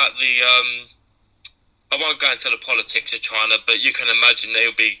the I won't go into the politics of China, but you can imagine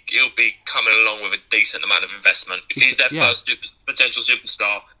he'll be coming along with a decent amount of investment. If he's their first potential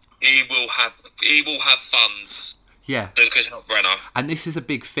superstar, he will have funds. Yeah. That could help Renault. And this is a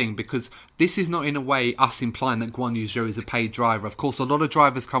big thing, because this is not in a way us implying that Guan Yu Zhou is a paid driver. Of course, a lot of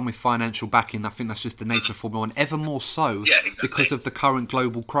drivers come with financial backing. I think that's just the nature of Formula 1, ever more so because of the current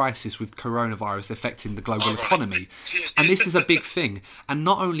global crisis with coronavirus affecting the global economy. And this is a big thing. And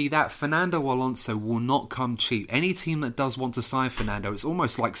not only that, Fernando Alonso will not come cheap. Any team that does want to sign Fernando, it's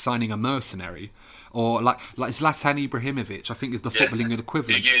almost like signing a mercenary. Or like Zlatan Ibrahimovic, I think is the footballing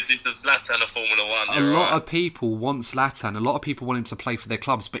equivalent. Yeah, it's the Zlatan of Formula 1. A lot of people want Zlatan. A lot of people want him to play for their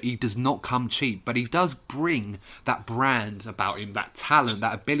clubs, but he does not come cheap. But he does bring that brand about him, that talent,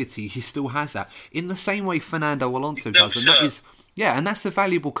 that ability. He still has that. In the same way Fernando Alonso does. And that is... Yeah, and that's a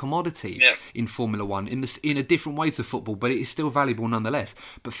valuable commodity in Formula 1, in a different way to football, but it is still valuable nonetheless.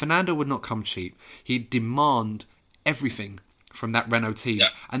 But Fernando would not come cheap. He'd demand everything from that Renault team,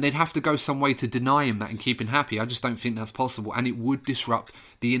 and they'd have to go some way to deny him that and keep him happy. I just don't think that's possible, and it would disrupt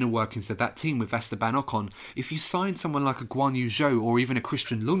the inner workings of that team with Esteban Ocon. If you sign someone like a Guan Yu Zhou or even a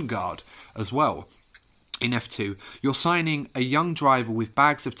Christian Lundgaard as well in F2, you're signing a young driver with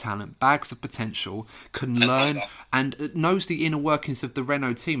bags of talent, bags of potential, can learn and knows the inner workings of the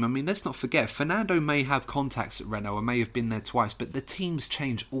Renault team. I mean, let's not forget, Fernando may have contacts at Renault and may have been there twice, but the teams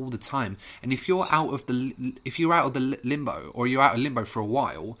change all the time. And if you're out of the limbo, or you're out of limbo for a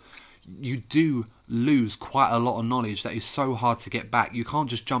while, you do lose quite a lot of knowledge that is so hard to get back. You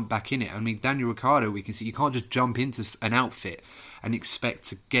can't just jump back in it. I mean, Daniel Ricciardo, we can see, you can't just jump into an outfit and expect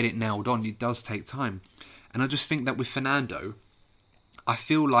to get it nailed on. It does take time. And I just think that with Fernando, I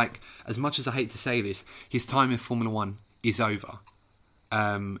feel like, as much as I hate to say this, his time in Formula 1 is over.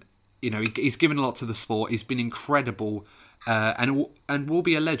 He's given a lot to the sport. He's been incredible, and will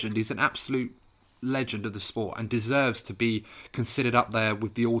be a legend. He's an absolute legend of the sport and deserves to be considered up there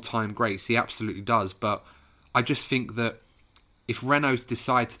with the all-time greats. He absolutely does. But I just think that if Renault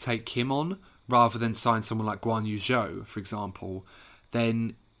decide to take him on rather than sign someone like Guan Yu Zhou, for example,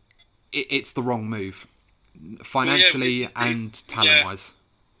 then it's the wrong move, financially and talent-wise.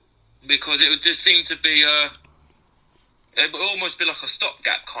 Because it would just seem to be it would almost be like a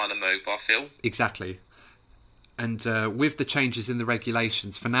stopgap kind of move, I feel. Exactly. And with the changes in the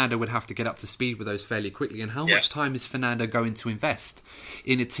regulations, Fernando would have to get up to speed with those fairly quickly. And how much time is Fernando going to invest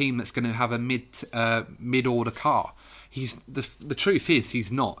in a team that's going to have a mid-order car? The truth is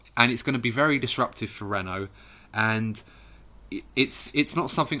he's not, and it's going to be very disruptive for Renault. And it's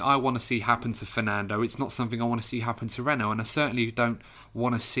not something I want to see happen to Fernando. It's not something I want to see happen to Renault, and I certainly don't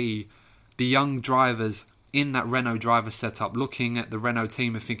want to see the young drivers in that Renault driver setup looking at the Renault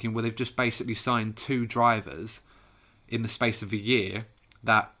team and thinking, well, they've just basically signed 2 drivers in the space of a year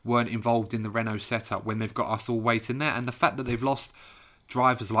that weren't involved in the Renault setup when they've got us all waiting there. And the fact that they've lost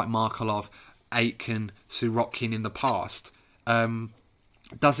drivers like Markelov, Aitken, Sirotkin in the past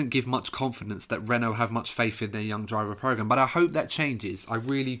doesn't give much confidence that Renault have much faith in their young driver program. But I hope that changes. I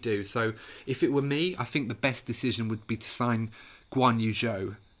really do. So if it were me, I think the best decision would be to sign Guan Yu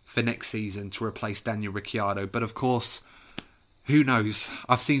Zhou for next season to replace Daniel Ricciardo. But of course, who knows?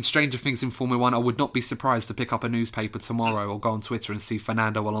 I've seen stranger things in Formula 1. I would not be surprised to pick up a newspaper tomorrow or go on Twitter and see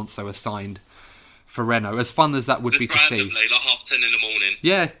Fernando Alonso assigned for Renault. As fun as that would be to see. Like 10:30 in the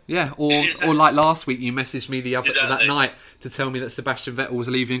morning. Yeah. Or like last week, you messaged me that night to tell me that Sebastian Vettel was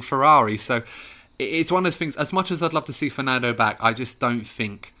leaving Ferrari. So it's one of those things. As much as I'd love to see Fernando back, I just don't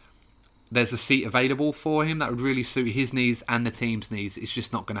think there's a seat available for him that would really suit his needs and the team's needs. It's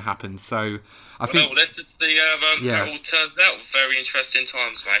just not going to happen. So I think... let's just see how it all turns out. Very interesting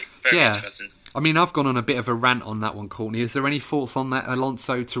times, mate. Very interesting. I mean, I've gone on a bit of a rant on that one, Courtney. Is there any thoughts on that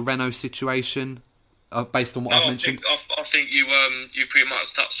Alonso to Renault situation based on what I've mentioned? I think you pretty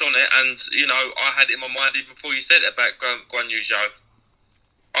much touched on it. And, I had it in my mind even before you said it about Guan Yu Zhou.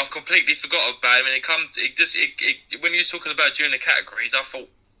 I've completely forgot about him. And when you were talking about during the categories, I thought,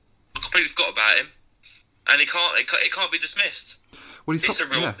 I completely forgot about him, and it can't be dismissed. Well, it's a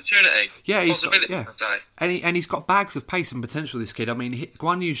real opportunity. Yeah, he's got bags of pace and potential. This kid. I mean,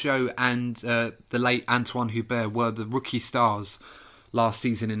 Guan Yu Zhou and the late Antoine Hubert were the rookie stars last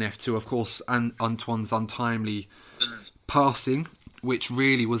season in F2. Of course, and Antoine's untimely passing, which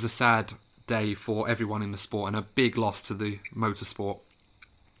really was a sad day for everyone in the sport and a big loss to the motorsport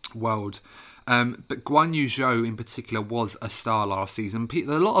world. But Guan Yu Zhou in particular was a star last season. A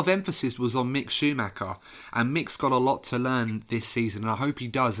lot of emphasis was on Mick Schumacher, and Mick's got a lot to learn this season, and I hope he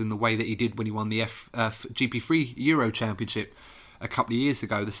does in the way that he did when he won the GP3 Euro Championship a couple of years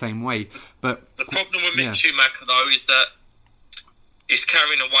ago, the same way. But the problem with Mick Schumacher, though, is that he's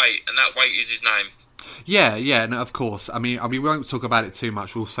carrying a weight, and that weight is his name. Yeah, no, of course. I mean, we won't talk about it too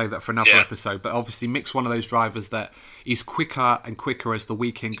much. We'll save that for another episode. But obviously, Mick's one of those drivers that is quicker and quicker as the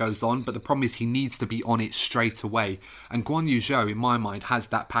weekend goes on. But the problem is he needs to be on it straight away. And Guan Yu Zhou, in my mind, has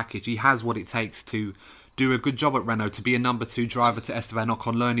that package. He has what it takes to do a good job at Renault, to be a number 2 driver to Esteban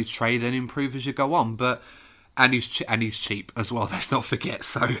Ocon, learn his trade and improve as you go on. And he's cheap as well. Let's not forget.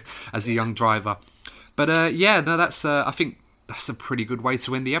 So as a young driver, but that's I think that's a pretty good way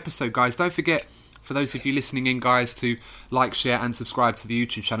to end the episode, guys. Don't forget, for those of you listening in, guys, to like, share and subscribe to the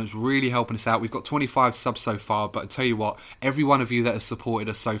YouTube channel. It's really helping us out. We've got 25 subs so far, but I tell you what, every one of you that has supported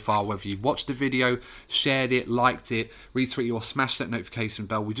us so far, whether you've watched the video, shared it, liked it, retweeted it, or smashed that notification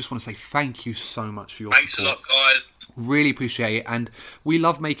bell, we just want to say thank you so much for your support. Thanks a lot, guys. Really appreciate it, and we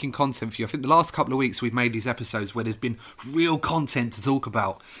love making content for you. I think the last couple of weeks we've made these episodes where there's been real content to talk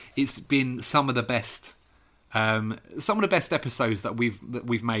about. It's been some of the best episodes that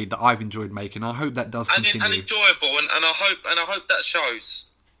we've made, that I've enjoyed making. I hope that does continue. And enjoyable, and I hope that shows.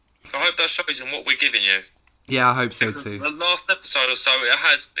 I hope that shows in what we're giving you. Yeah, I hope so too. The last episode or so,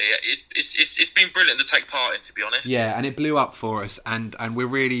 it's been brilliant to take part in, to be honest. Yeah, and it blew up for us, and we're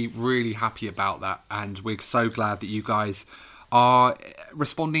really, really happy about that, and we're so glad that you guys are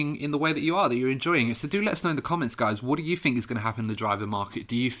responding in the way that you are, that you're enjoying it. So do let us know in the comments, guys. What do you think is going to happen in the driver market?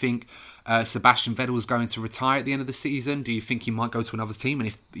 Do you think Sebastian Vettel is going to retire at the end of the season? Do you think he might go to another team? And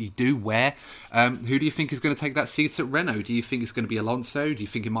if you do, where? Who do you think is going to take that seat at Renault? Do you think it's going to be Alonso? Do you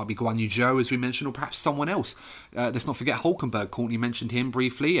think it might be Guan Yu Zhou, as we mentioned, or perhaps someone else? Let's not forget Hulkenberg. Courtney mentioned him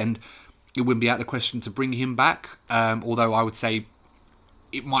briefly, and it wouldn't be out of the question to bring him back. Although I would say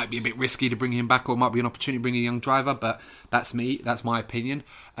it might be a bit risky to bring him back, or it might be an opportunity to bring a young driver, but that's my opinion.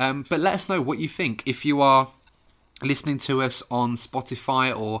 But let us know what you think. If you are listening to us on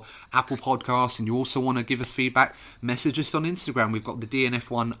Spotify or Apple Podcasts, and you also want to give us feedback, message us on Instagram. We've got the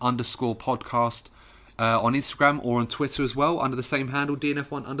DNF1_podcast on Instagram or on Twitter as well, under the same handle,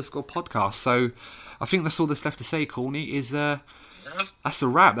 DNF1_podcast. So I think that's all that's left to say, Corny, is that's a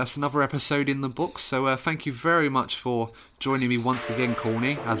wrap. That's another episode in the books. So thank you very much for joining me once again,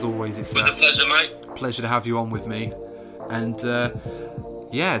 Corny. As always, it's a pleasure, mate. Pleasure to have you on with me. And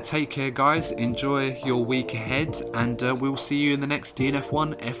yeah, take care, guys. Enjoy your week ahead, and we'll see you in the next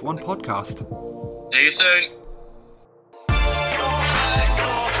DNF1 F1 podcast. See you soon.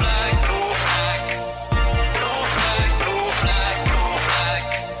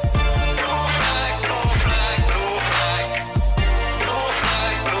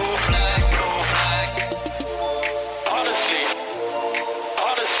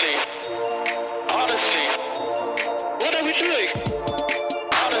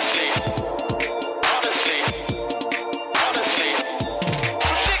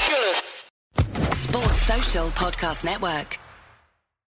 Social Podcast Network.